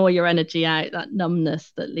sucking all your energy out, that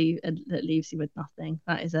numbness that leaves you with nothing.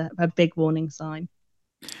 That is a big warning sign.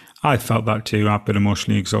 I felt that too. I've been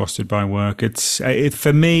emotionally exhausted by work.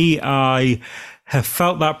 For me, I have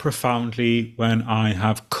felt that profoundly when I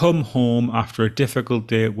have come home after a difficult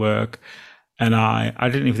day at work and I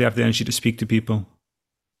didn't even have the energy to speak to people.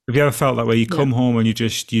 Have you ever felt that way? You come home and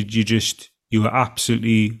you are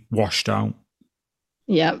absolutely washed out.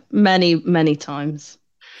 Yeah, many times.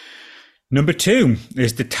 Number 2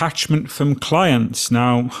 is detachment from clients.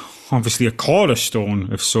 Now, obviously a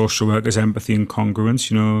cornerstone of social work is empathy and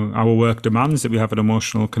congruence. Our work demands that we have an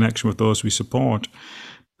emotional connection with those we support.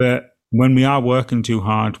 But when we are working too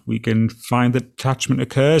hard, we can find that detachment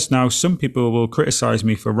occurs. Now, some people will criticize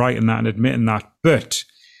me for writing that and admitting that, but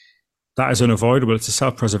that is unavoidable. It's a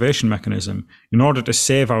self-preservation mechanism. In order to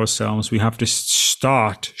save ourselves, we have to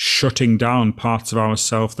start shutting down parts of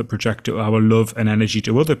ourselves that project our love and energy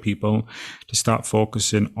to other people to start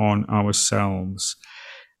focusing on ourselves.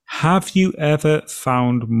 Have you ever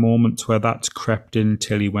found moments where that's crept in,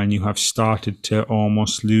 Tilly, when you have started to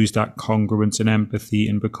almost lose that congruence and empathy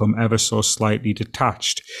and become ever so slightly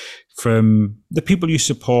detached from the people you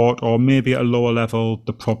support, or maybe at a lower level,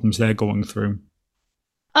 the problems they're going through?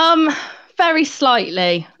 Very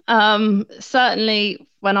slightly. Certainly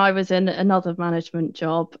when I was in another management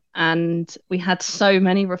job and we had so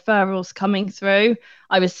many referrals coming through,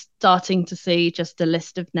 I was starting to see just a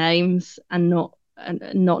list of names and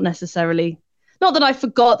not necessarily, not that I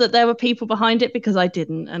forgot that there were people behind it, because I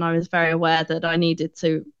didn't. And I was very aware that I needed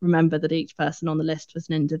to remember that each person on the list was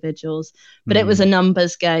an individual, but it was a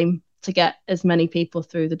numbers game to get as many people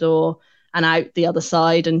through the door and out the other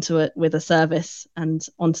side into it with a service and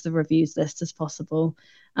onto the reviews list as possible.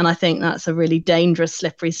 And I think that's a really dangerous,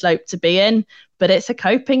 slippery slope to be in, but it's a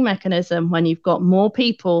coping mechanism. When you've got more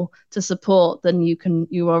people to support than you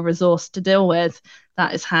are resourced to deal with,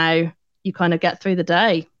 that is how you kind of get through the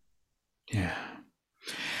day. Yeah.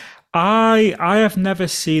 I have never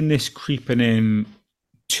seen this creeping in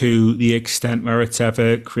to the extent where it's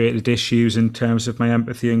ever created issues in terms of my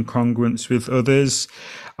empathy and congruence with others.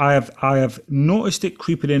 I have noticed it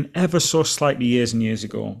creeping in ever so slightly years and years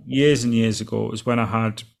ago. Years and years ago was when I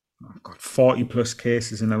had 40 plus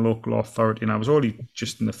cases in a local authority, and I was only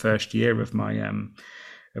just in the first year of my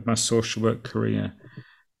social work career.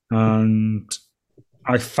 And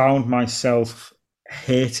I found myself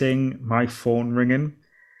hating my phone ringing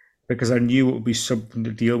because I knew it would be something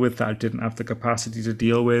to deal with that I didn't have the capacity to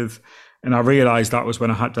deal with. And I realized that was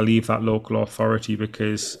when I had to leave that local authority,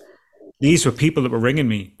 because these were people that were ringing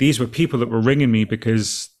me. These were people that were ringing me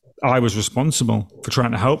because I was responsible for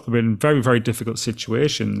trying to help them in very, very difficult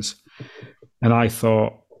situations. And I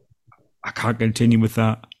thought, I can't continue with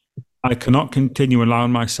that. I cannot continue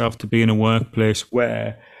allowing myself to be in a workplace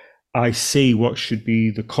where I see what should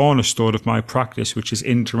be the cornerstone of my practice, which is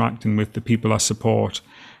interacting with the people I support,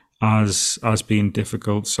 as being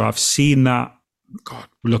difficult. So I've seen that, God,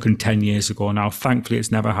 we're looking 10 years ago now. Thankfully,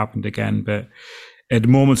 it's never happened again. But at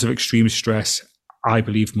moments of extreme stress, I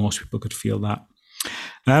believe most people could feel that.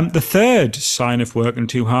 The third sign of working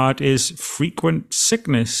too hard is frequent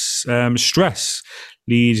sickness. Stress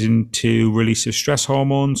leads into release of stress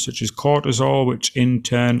hormones such as cortisol, which in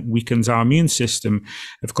turn weakens our immune system.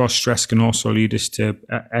 Of course, stress can also lead us to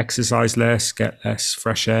exercise less, get less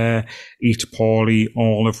fresh air, eat poorly,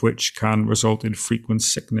 all of which can result in frequent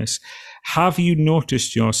sickness. Have you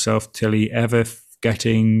noticed yourself, Tilly, ever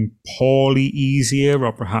getting poorly easier,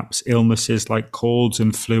 or perhaps illnesses like colds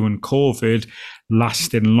and flu and COVID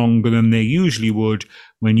lasting longer than they usually would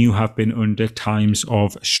when you have been under times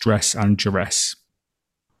of stress and duress?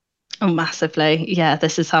 Oh, massively. Yeah,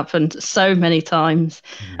 this has happened so many times.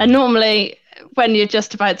 And normally when you're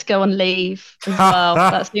just about to go on leave as well,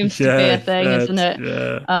 that seems to be a thing, isn't it?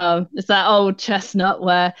 Yeah. It's that old chestnut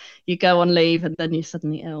where you go on leave and then you're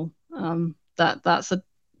suddenly ill. That's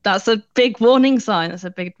a big warning sign. That's a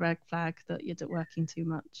big red flag that you're working too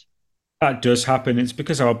much. That does happen. It's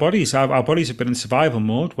because our bodies have been in survival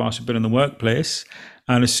mode whilst we've been in the workplace.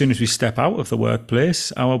 And as soon as we step out of the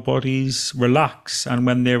workplace, our bodies relax. And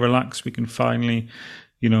when they relax, we can finally,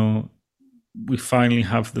 we finally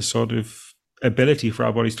have the sort of ability for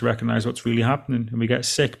our bodies to recognize what's really happening, and we get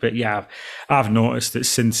sick. But yeah, I've noticed that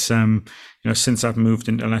since I've moved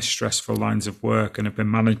into less stressful lines of work and have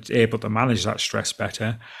been able to manage that stress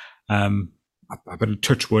better, I've been,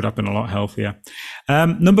 touch wood, I've been a lot healthier.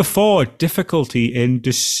 Number 4, difficulty in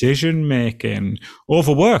decision making.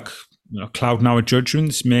 Overwork, clouding our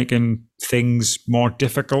judgments, making things more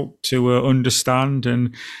difficult to understand,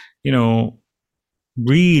 and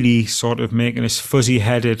really sort of making us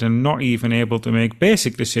fuzzy-headed and not even able to make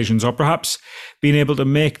basic decisions, or perhaps being able to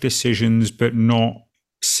make decisions but not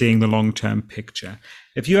seeing the long-term picture.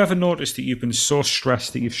 Have you ever noticed that you've been so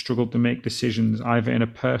stressed that you've struggled to make decisions either in a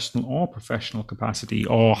personal or professional capacity,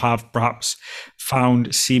 or have perhaps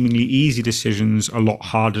found seemingly easy decisions a lot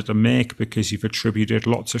harder to make because you've attributed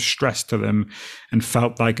lots of stress to them and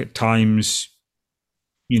felt like at times,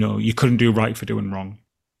 you couldn't do right for doing wrong?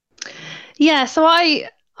 Yeah, so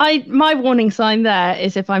my warning sign there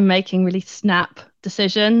is if I'm making really snap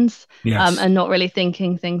decisions, yes, and not really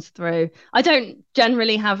thinking things through. I don't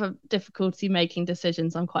generally have a difficulty making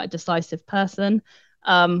decisions. I'm quite a decisive person,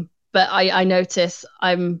 but I notice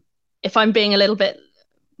if I'm being a little bit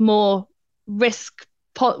more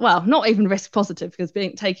not even risk positive, because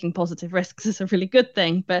taking positive risks is a really good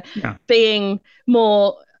thing, but being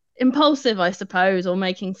more impulsive, I suppose, or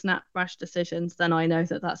making snap rash decisions, then I know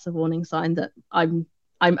that that's a warning sign that I'm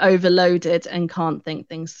overloaded and can't think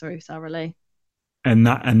things through thoroughly. And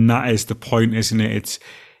that is the point, isn't it? It's,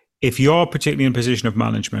 if you're particularly in a position of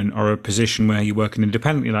management or a position where you're working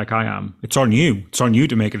independently like I am, it's on you. It's on you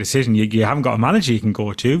to make a decision. You haven't got a manager you can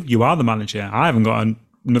go to. You are the manager. I haven't got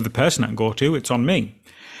another person I can go to. It's on me.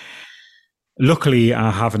 Luckily,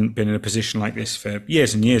 I haven't been in a position like this for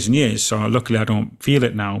years and years and years, so luckily I don't feel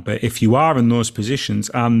it now. But if you are in those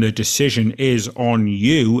positions and the decision is on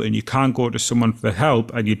you and you can't go to someone for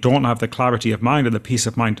help and you don't have the clarity of mind or the peace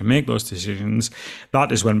of mind to make those decisions,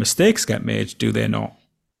 that is when mistakes get made, do they not?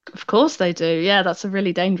 Of course they do. Yeah, that's a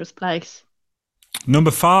really dangerous place.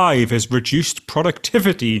 Number 5 is reduced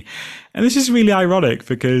productivity. And this is really ironic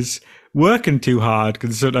because working too hard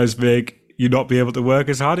can sometimes make you not be able to work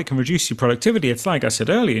as hard. It can reduce your productivity. It's like I said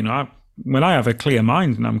earlier, when I have a clear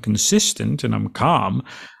mind and I'm consistent and I'm calm,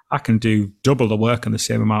 I can do double the work in the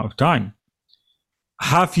same amount of time.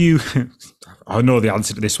 Have you, I know the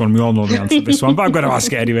answer to this one, we all know the answer to this one, but I'm going to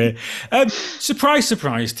ask it anyway. Surprise,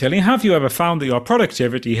 surprise, Tilly, have you ever found that your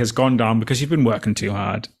productivity has gone down because you've been working too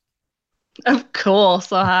hard? Of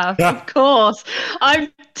course I have. Of course.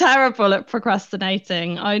 I'm terrible at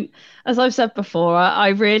procrastinating. As I've said before, I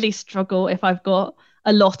really struggle if I've got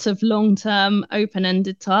a lot of long-term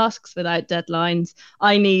open-ended tasks without deadlines.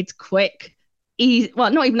 I need quick,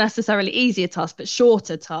 not even necessarily easier tasks, but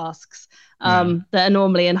shorter tasks that are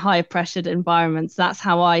normally in higher pressured environments. That's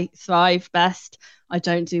how I thrive best. I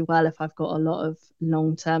don't do well if I've got a lot of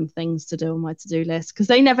long-term things to do on my to-do list, because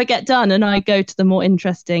they never get done, and I go to the more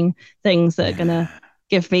interesting things that are going to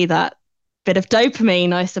give me that bit of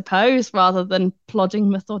dopamine, I suppose, rather than plodding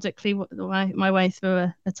methodically my way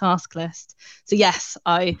through a task list. So yes,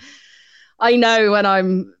 I know when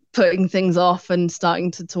I'm putting things off and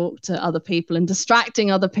starting to talk to other people and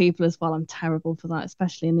distracting other people as well. I'm terrible for that,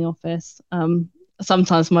 especially in the office.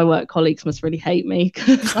 Sometimes my work colleagues must really hate me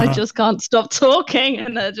because I just can't stop talking,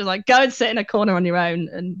 and they're just like, go and sit in a corner on your own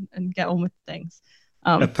and get on with things.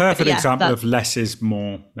 A perfect example of less is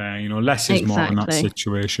more there, less is more in that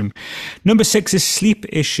situation. Number 6 is sleep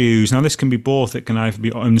issues. Now, this can be both. It can either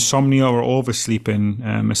be insomnia or oversleeping.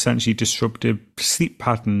 Essentially, disruptive sleep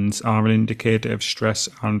patterns are an indicator of stress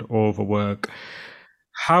and overwork.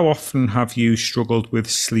 How often have you struggled with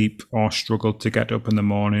sleep or struggled to get up in the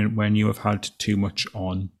morning when you have had too much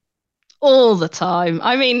on? All the time.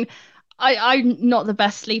 I mean, I'm not the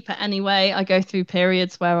best sleeper anyway. I go through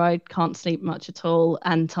periods where I can't sleep much at all,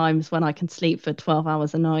 and times when I can sleep for 12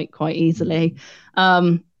 hours a night quite easily.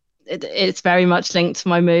 It's very much linked to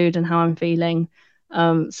my mood and how I'm feeling.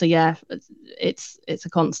 So yeah, it's a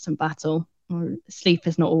constant battle. Sleep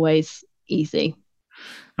is not always easy.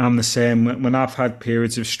 I'm the same. When I've had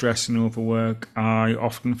periods of stress and overwork, I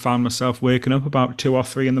often found myself waking up about 2 or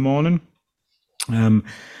 3 in the morning.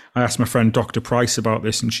 I asked my friend Dr. Price about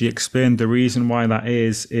this, and she explained the reason why that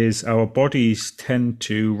is our bodies tend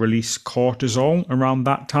to release cortisol around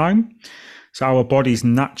that time. So our bodies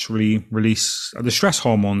naturally release the stress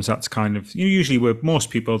hormones. That's kind of, usually where most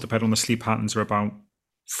people, depending on the sleep patterns, are about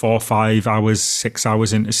 4, 5 hours, 6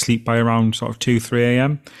 hours into sleep by around sort of 2, 3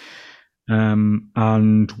 a.m.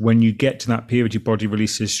 And when you get to that period, your body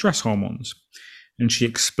releases stress hormones. And she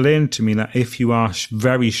explained to me that if you are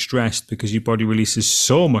very stressed, because your body releases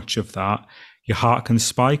so much of that, your heart can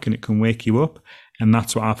spike and it can wake you up. And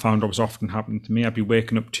that's what I found was often happening to me. I'd be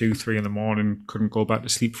waking up 2, 3 in the morning, couldn't go back to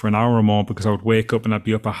sleep for an hour or more because I would wake up and I'd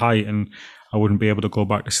be up a height and I wouldn't be able to go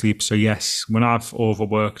back to sleep. So yes, when I've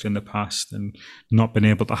overworked in the past and not been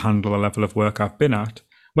able to handle the level of work I've been at,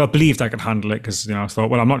 well, believed I could handle it because, I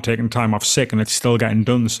thought, well, I'm not taking time off sick and it's still getting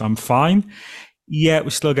done, so I'm fine. Yeah, it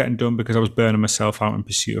was still getting done because I was burning myself out in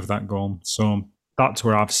pursuit of that goal. So that's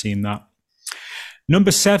where I've seen that.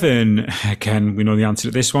 Number 7, again, we know the answer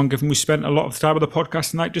to this one, given we spent a lot of the time of the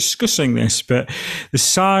podcast tonight discussing this, but the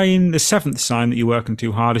 7th sign that you're working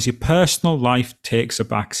too hard is your personal life takes a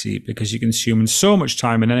backseat because you're consuming so much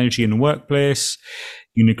time and energy in the workplace,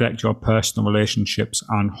 you neglect your personal relationships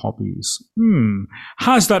and hobbies.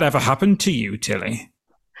 Has that ever happened to you, Tilly?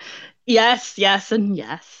 Yes, and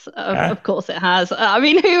yes. Of course it has. I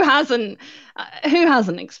mean, who hasn't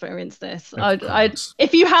experienced this?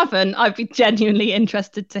 If you haven't, I'd be genuinely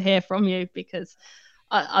interested to hear from you because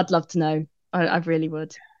I'd love to know. I really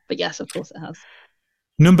would. But yes, of course it has.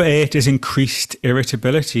 Number 8 is increased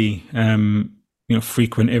irritability.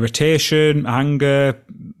 Frequent irritation, anger,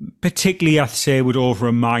 particularly I'd say with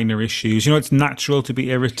over minor issues. It's natural to be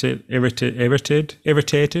irritated.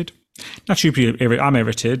 Naturally, I'm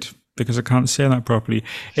irritated because I can't say that properly.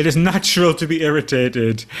 It is natural to be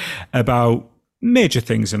irritated about major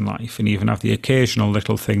things in life and even have the occasional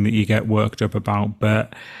little thing that you get worked up about.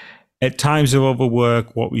 But at times of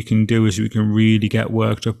overwork, what we can do is we can really get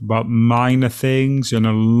worked up about minor things, and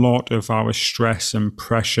a lot of our stress and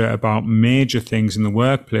pressure about major things in the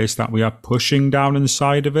workplace that we are pushing down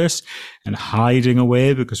inside of us and hiding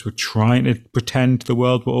away because we're trying to pretend to the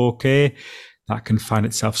world we're okay, that can find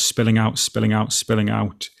itself spilling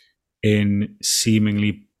out in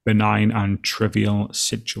seemingly benign and trivial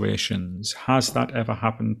situations. Has that ever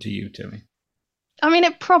happened to you, Tilly? I mean,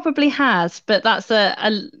 it probably has, but that's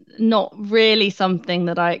a not really something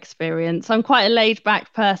that I experience. I'm quite a laid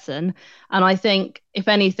back person. And I think if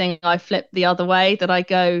anything, I flip the other way, that I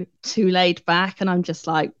go too laid back and I'm just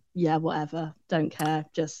like, yeah, whatever, don't care,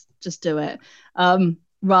 just do it.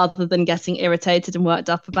 Rather than getting irritated and worked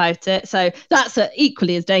up about it. So that's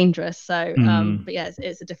equally as dangerous. So, but yeah,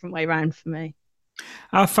 it's a different way around for me.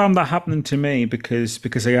 I found that happening to me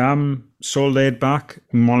because I am so laid back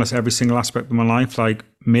in more or less every single aspect of my life. Like,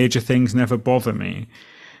 major things never bother me.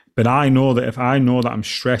 But I know that if I know that I'm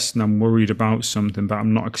stressed and I'm worried about something, but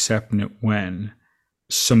I'm not accepting it, when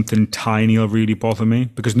something tiny will really bother me,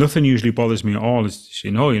 because nothing usually bothers me at all. As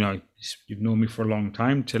you've known me for a long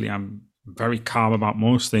time, Tilly. I'm very calm about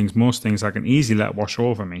most things. Most things I can easily let wash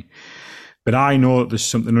over me. But I know that there's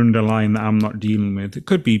something underlying that I'm not dealing with. It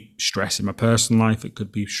could be stress in my personal life. It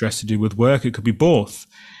could be stress to do with work. It could be both.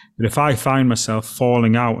 But if I find myself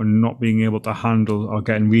falling out and not being able to handle, or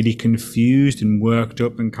getting really confused and worked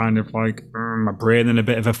up and kind of like my brain in a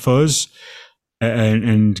bit of a fuzz,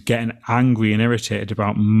 and getting angry and irritated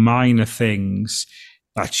about minor things,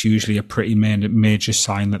 that's usually a pretty major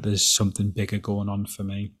sign that there's something bigger going on for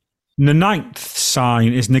me. And the 9th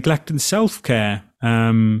sign is neglecting self-care,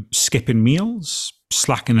 skipping meals,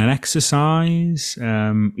 slacking on exercise,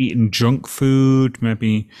 eating junk food,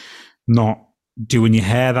 maybe not doing your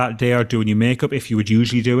hair that day or doing your makeup if you would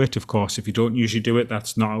usually do it. Of course, if you don't usually do it,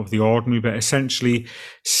 that's not out of the ordinary, but essentially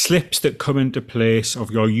slips that come into place of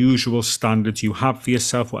your usual standards you have for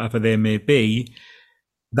yourself, whatever they may be.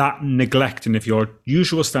 That neglecting of your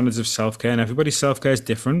usual standards of self-care, and everybody's self-care is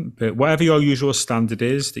different, but whatever your usual standard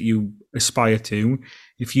is that you aspire to,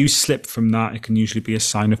 if you slip from that, it can usually be a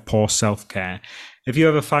sign of poor self-care. Have you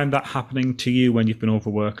ever found that happening to you when you've been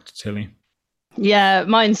overworked, Tilly? Yeah,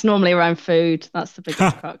 mine's normally around food. That's the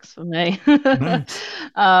biggest crux for me. Nice.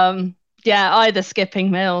 Yeah, either skipping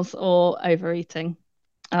meals or overeating.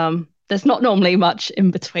 There's not normally much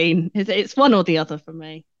in between. It's one or the other for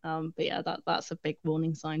me. But yeah, that's a big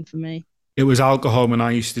warning sign for me. It was alcohol when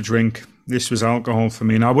I used to drink. This was alcohol for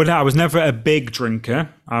me. And I was never a big drinker.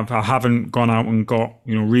 I haven't gone out and got,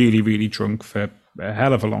 really, really drunk for a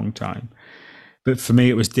hell of a long time. But for me,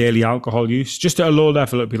 it was daily alcohol use. Just at a low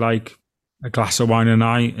level, it'd be like a glass of wine a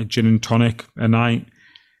night, a gin and tonic a night.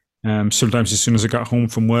 Sometimes as soon as I got home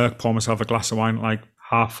from work, pour myself a glass of wine at like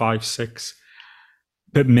 5:30, 6.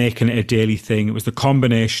 But making it a daily thing. It was the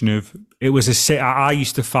combination of, I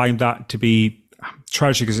used to find that to be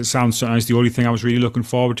tragic as it sounds. Sometimes the only thing I was really looking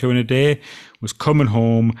forward to in a day was coming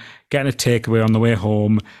home, getting a takeaway on the way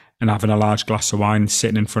home and having a large glass of wine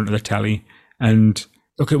sitting in front of the telly. And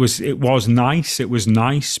look, it was nice. It was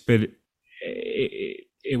nice, but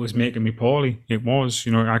it was making me poorly. It was,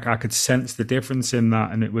 I could sense the difference in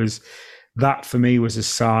that. And it was, that for me was a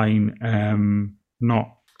sign,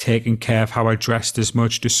 not taking care of how I dressed as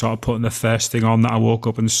much, just sort of putting the first thing on that I woke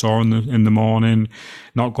up and saw in the morning,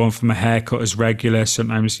 not going for my haircut as regular,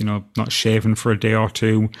 sometimes, not shaving for a day or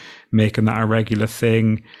two, making that a regular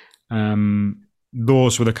thing.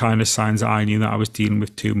 Those were the kind of signs that I knew that I was dealing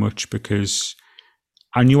with too much, because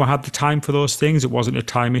I knew I had the time for those things. It wasn't a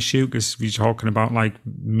time issue, because you're talking about like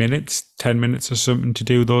minutes, 10 minutes or something to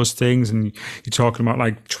do those things. And you're talking about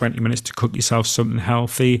like 20 minutes to cook yourself something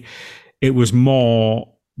healthy. It was more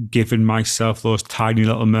giving myself those tiny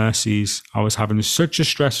little mercies. I was having such a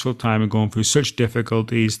stressful time and going through such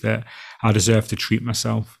difficulties that I deserve to treat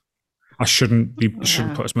myself. I shouldn't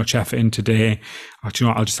put as much effort in today. I'll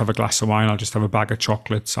just have a glass of wine. I'll just have a bag of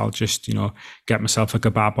chocolates. I'll just, get myself a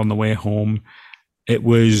kebab on the way home. It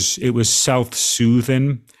was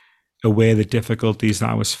self-soothing away the difficulties that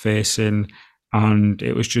I was facing. And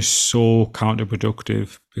it was just so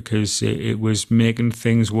counterproductive, because it was making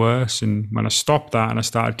things worse. And when I stopped that and I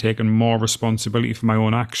started taking more responsibility for my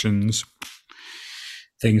own actions,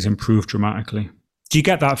 things improved dramatically. Do you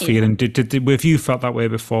get that feeling? Have you felt that way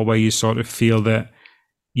before, where you sort of feel that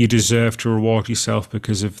you deserve to reward yourself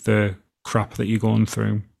because of the crap that you're going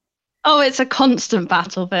through? Oh, it's a constant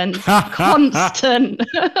battle, Vince. Constant.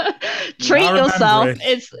 Treat yourself.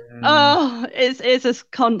 It's a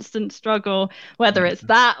constant struggle, whether it's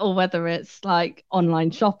that or whether it's like online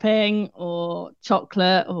shopping or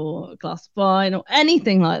chocolate or a glass of wine or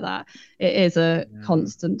anything like that. It is a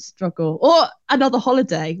constant struggle. Or another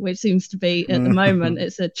holiday, which seems to be at the moment.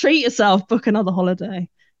 It's a treat yourself, book another holiday.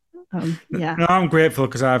 No, I'm grateful,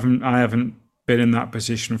 because I haven't been in that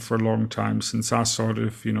position for a long time, since I sort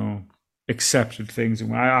of, accepted things.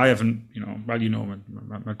 And I haven't,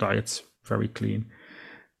 my diet's very clean.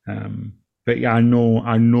 But yeah, I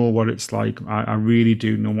know what it's like. I really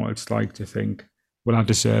do know what it's like to think, well, I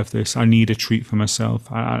deserve this. I need a treat for myself.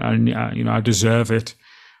 I deserve it.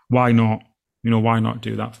 Why not? Why not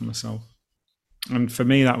do that for myself? And for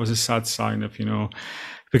me, that was a sad sign of,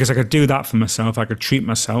 because I could do that for myself. I could treat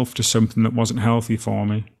myself to something that wasn't healthy for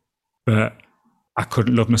me, but I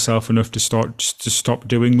couldn't love myself enough to stop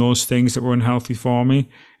doing those things that were unhealthy for me.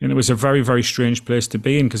 And it was a very, very strange place to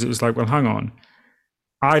be in, because it was like, well, hang on.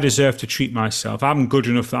 I deserve to treat myself. I'm good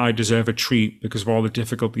enough that I deserve a treat because of all the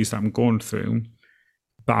difficulties that I'm going through.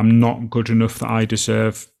 But I'm not good enough that I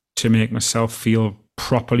deserve to make myself feel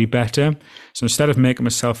properly better. So instead of making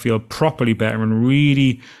myself feel properly better and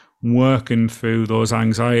really working through those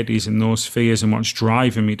anxieties and those fears and what's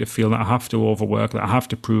driving me to feel that I have to overwork, that I have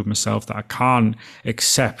to prove myself, that I can't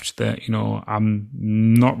accept that, I'm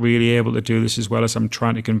not really able to do this as well as I'm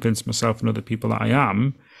trying to convince myself and other people that I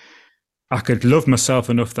am, I could love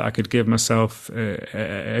myself enough that I could give myself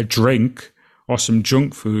a drink or some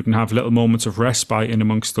junk food and have little moments of respite in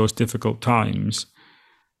amongst those difficult times.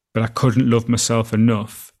 But I couldn't love myself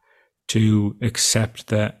enough to accept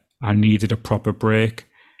that I needed a proper break.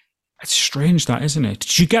 It's strange, that, isn't it?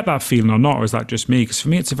 Did you get that feeling or not, or is that just me? Because for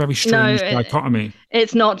me, it's a very strange dichotomy.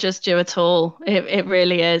 It's not just you at all. It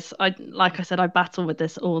really is. Like I said, I battle with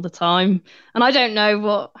this all the time, and I don't know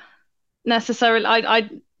what necessarily. I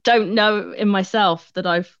don't know in myself that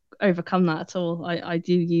I've overcome that at all. I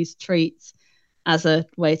do use treats as a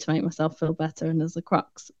way to make myself feel better and as a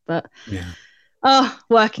crux, but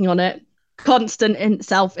working on it. Constant in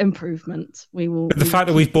self-improvement. But the fact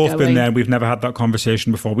that we've both been there, we've never had that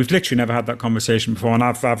conversation before. We've literally never had that conversation before, and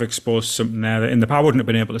I've exposed something there that I wouldn't have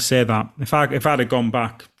been able to say that. If I'd have gone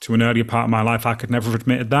back to an earlier part of my life, I could never have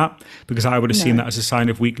admitted that, because I would have seen that as a sign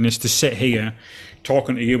of weakness. To sit here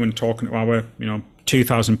talking to you and talking to our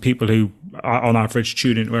 2,000 people who are on average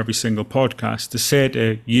tune into every single podcast, to say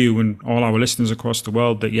to you and all our listeners across the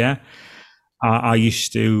world that I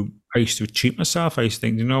used to cheat myself. I used to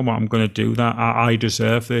think, you know what, I'm going to do that. I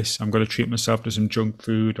deserve this. I'm going to treat myself to some junk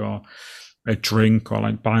food or a drink, or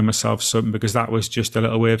like buy myself something, because that was just a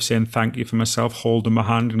little way of saying thank you for myself, holding my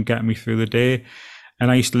hand and getting me through the day. And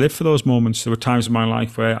I used to live for those moments. There were times in my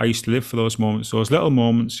life where I used to live for those moments, those little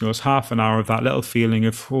moments, those half an hour of that little feeling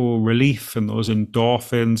of relief and those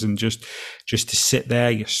endorphins, and just to sit there,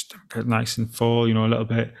 your stomach nice and full, a little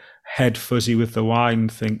bit head fuzzy with the wine,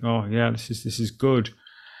 and think, oh yeah, this is good.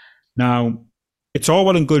 Now, it's all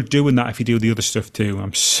well and good doing that if you do the other stuff too.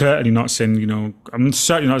 I'm certainly not saying, you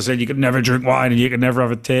could never drink wine and you could never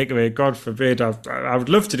have a takeaway. God forbid. I would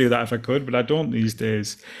love to do that if I could, but I don't these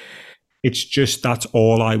days. It's just that's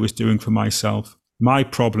all I was doing for myself. My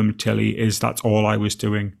problem, Tilly, is that's all I was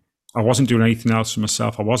doing. I wasn't doing anything else for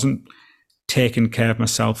myself. I wasn't taking care of my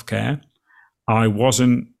self-care. I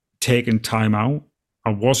wasn't taking time out.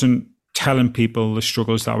 I wasn't telling people the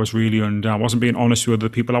struggles that I was really under. I wasn't being honest with other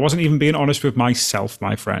people. I wasn't even being honest with myself,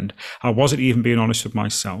 my friend. I wasn't even being honest with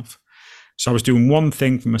myself. So I was doing one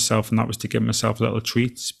thing for myself, and that was to give myself little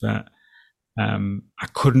treats. But I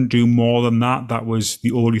couldn't do more than that. That was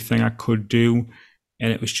the only thing I could do.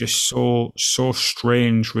 And it was just so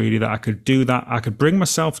strange, really, that I could do that. I could bring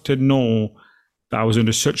myself to know that I was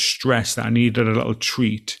under such stress that I needed a little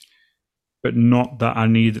treat, but not that I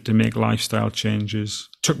needed to make lifestyle changes.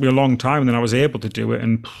 It took me a long time, and then I was able to do it,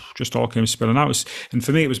 and just all came spilling out. And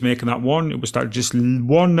for me, it was making that one. It was that just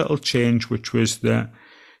one little change, which was that,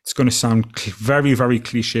 it's going to sound very, very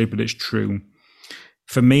cliche, but it's true.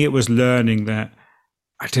 For me, it was learning that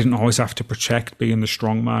I didn't always have to protect being the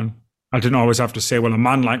strong man. I didn't always have to say, well, a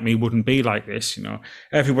man like me wouldn't be like this.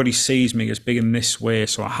 Everybody sees me as being this way,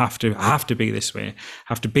 so I have to be this way. I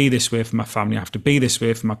have to be this way for my family. I have to be this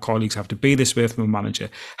way for my colleagues. I have to be this way for my manager.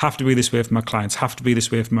 I have to be this way for my clients. I have to be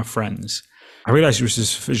this way for my friends. I realized it was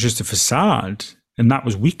just a facade, and that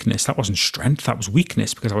was weakness. That wasn't strength. That was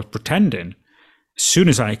weakness, because I was pretending. As soon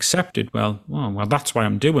as I accepted, well, that's why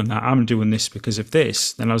I'm doing that. I'm doing this because of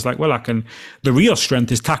this. Then I was like, the real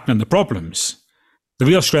strength is tackling the problems. The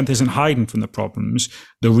real strength isn't hiding from the problems.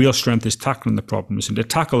 The real strength is tackling the problems. And to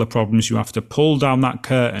tackle the problems, you have to pull down that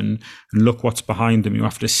curtain and look what's behind them. You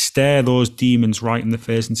have to stare those demons right in the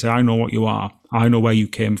face and say, I know what you are. I know where you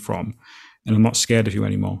came from. And I'm not scared of you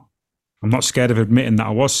anymore. I'm not scared of admitting that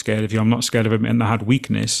I was scared of you. I'm not scared of admitting that I had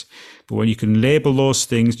weakness. But when you can label those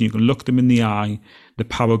things and you can look them in the eye, the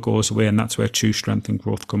power goes away. And that's where true strength and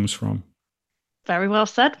growth comes from. Very well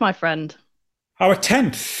said, my friend. Our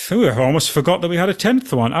 10th. I almost forgot that we had a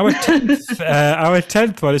 10th one. Our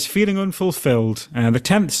 10th one is feeling unfulfilled. The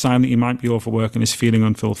 10th sign that you might be overworking is feeling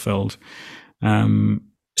unfulfilled.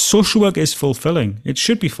 Social work is fulfilling. It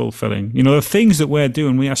should be fulfilling. The things that we're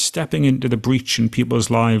doing, we are stepping into the breach in people's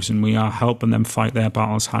lives, and we are helping them fight their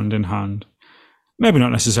battles hand in hand. Maybe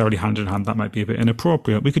not necessarily hand in hand. That might be a bit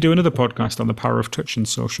inappropriate. We could do another podcast on the power of touch in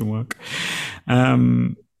social work.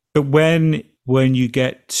 But when you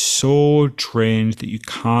get so drained that you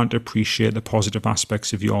can't appreciate the positive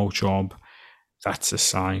aspects of your job, that's a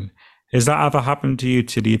sign. Has that ever happened to you,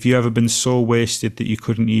 Tilly? Have you ever been so wasted that you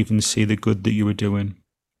couldn't even see the good that you were doing?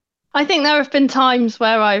 I think there have been times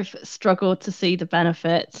where I've struggled to see the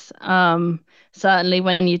benefits. Certainly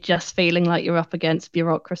when you're just feeling like you're up against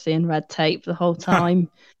bureaucracy and red tape the whole time.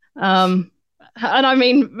 And I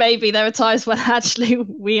mean, maybe there are times when actually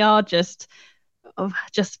we are just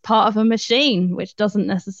part of a machine, which doesn't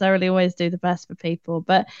necessarily always do the best for people.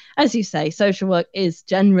 But as you say, social work is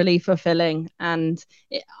generally fulfilling, and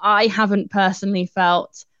I haven't personally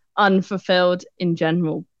felt unfulfilled in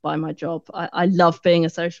general by my job. I love being a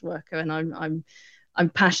social worker, and I'm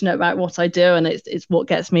passionate about what I do, and it's what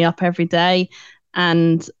gets me up every day.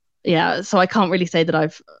 And so I can't really say that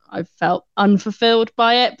I've felt unfulfilled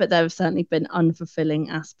by it, but there have certainly been unfulfilling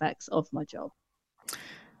aspects of my job.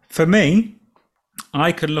 For me,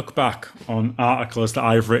 I can look back on articles that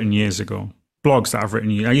I've written years ago, blogs that I've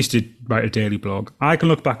written. I used to write a daily blog. I can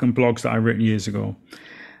look back on blogs that I've written years ago,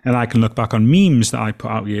 and I can look back on memes that I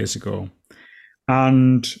put out years ago.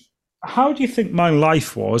 And how do you think my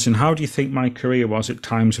life was, and how do you think my career was at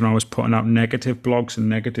times when I was putting out negative blogs and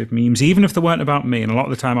negative memes, even if they weren't about me? And a lot of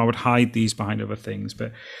the time I would hide these behind other things.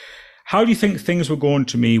 But how do you think things were going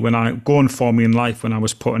for me in life when I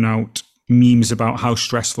was putting out memes about how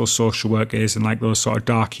stressful social work is, and like those sort of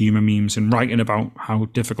dark humor memes, and writing about how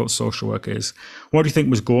difficult social work is? What do you think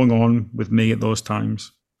was going on with me at those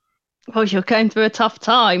times? Well, you're going through a tough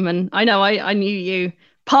time, and I know I knew you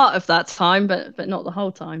part of that time, but not the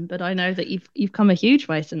whole time. But I know that you've come a huge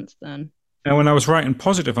way since then. And when I was writing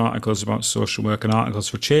positive articles about social work and articles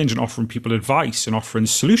for change and offering people advice and offering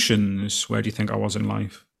solutions, where do you think I was in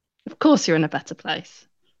life? Of course, you're in a better place.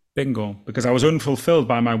 Bingo. Because I was unfulfilled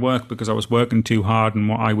by my work, because I was working too hard. And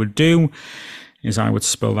what I would do is I would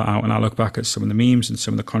spill that out, and I look back at some of the memes and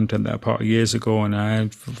some of the content that I put out years ago,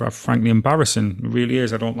 and frankly embarrassing. It really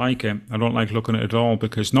is. I don't like it. I don't like looking at it at all,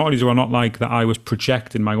 because not only do I not like that I was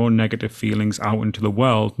projecting my own negative feelings out into the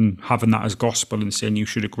world and having that as gospel and saying you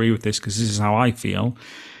should agree with this because this is how I feel.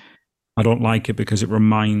 I don't like it because it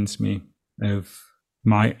reminds me of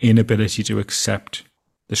my inability to accept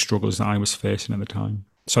the struggles that I was facing at the time.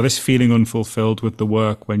 So this feeling unfulfilled with the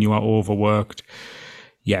work when you are overworked,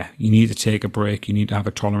 yeah, you need to take a break. You need to have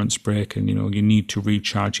a tolerance break, and, you need to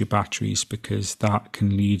recharge your batteries, because that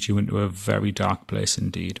can lead you into a very dark place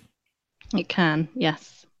indeed. It can,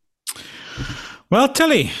 yes. Well,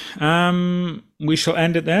 Tilly, we shall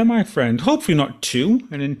end it there, my friend. Hopefully not too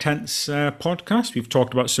an intense podcast. We've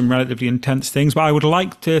talked about some relatively intense things, but I would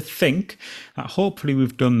like to think that hopefully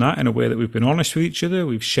we've done that in a way that we've been honest with each other.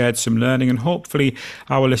 We've shared some learning, and hopefully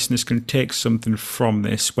our listeners can take something from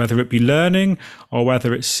this, whether it be learning or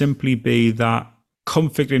whether it simply be that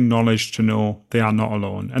comforting knowledge to know they are not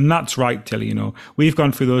alone. And that's right, Tilly. We've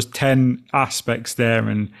gone through those 10 aspects there,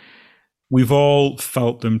 and we've all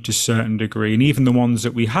felt them to a certain degree. And even the ones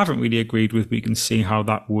that we haven't really agreed with, we can see how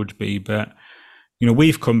that would be. But,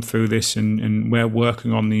 we've come through this, and we're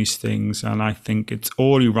working on these things. And I think it's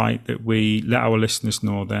only right that we let our listeners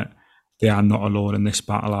know that they are not alone in this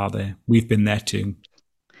battle, are they? We've been there too.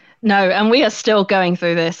 No, and we are still going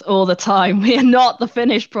through this all the time. We are not the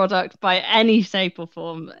finished product by any shape or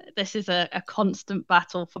form. This is a constant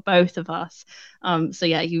battle for both of us. So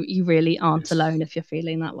yeah, you really aren't alone if you're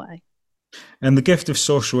feeling that way. And the gift of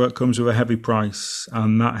social work comes with a heavy price,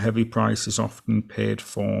 and that heavy price is often paid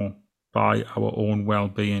for by our own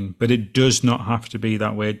well-being. But it does not have to be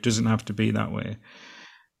that way. It doesn't have to be that way.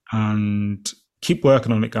 And keep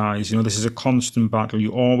working on it, guys. This is a constant battle.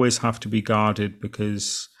 You always have to be guarded,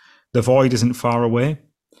 because the void isn't far away,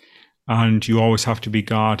 and you always have to be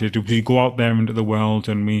guarded. If we go out there into the world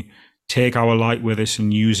and we take our light with us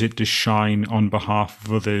and use it to shine on behalf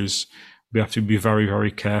of others, we have to be very, very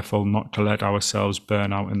careful not to let ourselves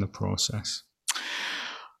burn out in the process.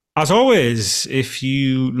 As always, if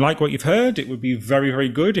you like what you've heard, it would be very, very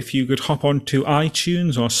good if you could hop onto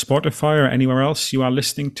iTunes or Spotify or anywhere else you are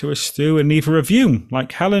listening to us through and leave a review.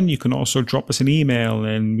 Like Helen, you can also drop us an email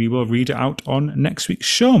and we will read it out on next week's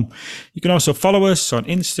show. You can also follow us on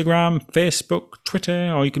Instagram, Facebook,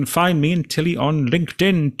 Twitter, or you can find me and Tilly on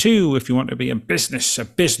LinkedIn too. If you want to be a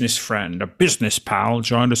business friend, a business pal,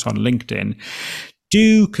 join us on LinkedIn.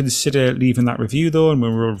 Do consider leaving that review though, and we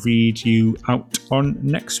will read you out on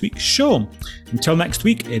next week's show. Until next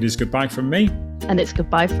week, it is goodbye from me. And it's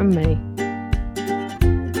goodbye from me.